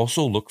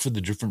 Also look for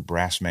the different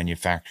brass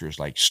manufacturers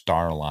like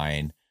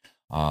Starline,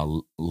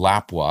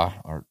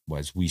 Lapua, or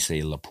as we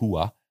say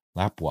Lapua,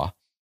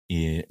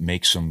 it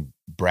makes some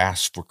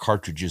brass for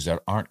cartridges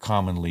that aren't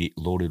commonly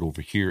loaded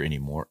over here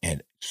anymore,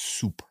 and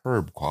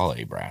superb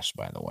quality brass,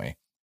 by the way.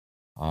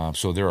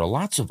 So there are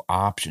lots of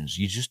options.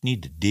 You just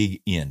need to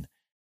dig in.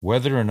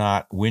 Whether or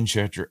not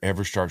Winchester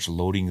ever starts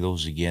loading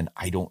those again,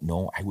 I don't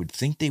know. I would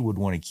think they would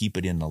want to keep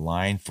it in the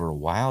line for a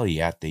while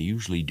yet. They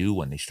usually do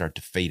when they start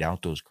to fade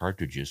out those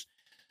cartridges.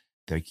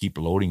 They keep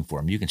loading for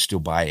them. You can still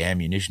buy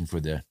ammunition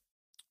for the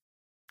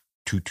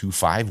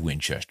 225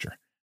 Winchester,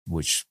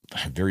 which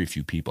very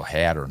few people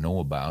had or know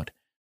about,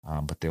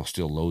 but they'll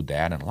still load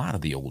that and a lot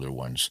of the older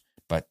ones.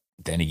 But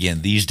then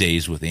again, these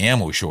days with the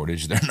ammo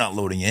shortage, they're not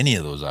loading any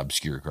of those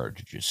obscure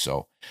cartridges.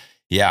 So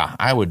yeah,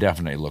 I would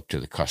definitely look to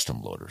the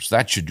custom loaders.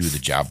 That should do the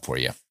job for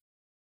you.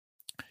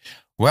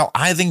 Well,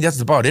 I think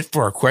that's about it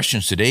for our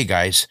questions today,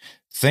 guys.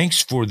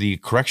 Thanks for the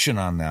correction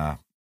on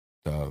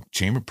the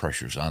chamber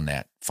pressures on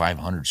that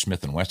 500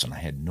 Smith & Wesson. I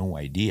had no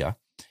idea.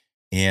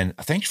 And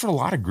thanks for a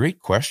lot of great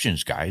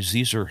questions, guys.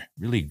 These are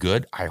really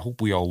good. I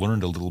hope we all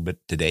learned a little bit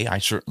today. I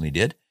certainly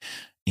did.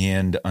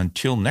 And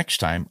until next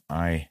time,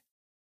 I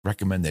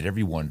recommend that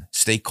everyone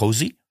stay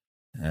cozy.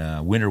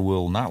 Winter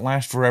will not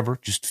last forever.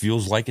 Just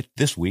feels like it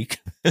this week.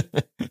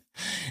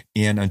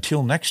 And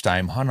until next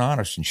time, hunt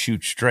honest and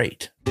shoot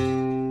straight.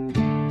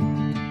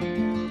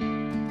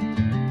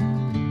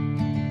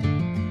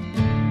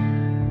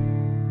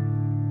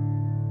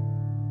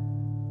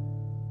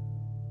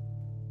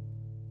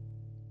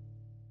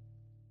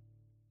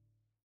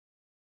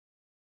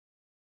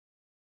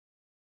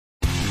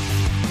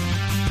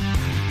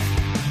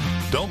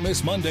 Don't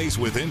miss Mondays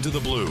with Into the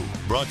Blue,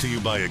 brought to you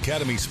by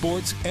Academy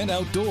Sports and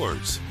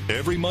Outdoors.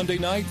 Every Monday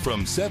night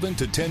from 7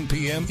 to 10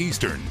 p.m.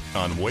 Eastern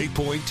on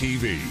Waypoint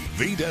TV,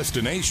 the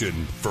destination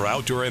for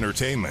outdoor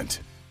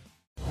entertainment.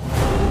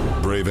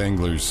 Brave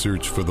anglers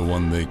search for the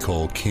one they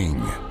call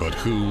king, but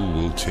who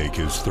will take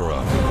his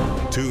throne?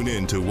 Tune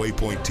in to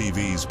Waypoint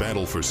TV's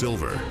Battle for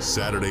Silver,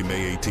 Saturday,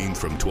 May 18th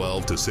from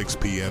 12 to 6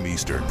 p.m.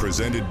 Eastern,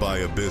 presented by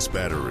Abyss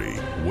Battery.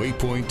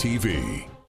 Waypoint TV.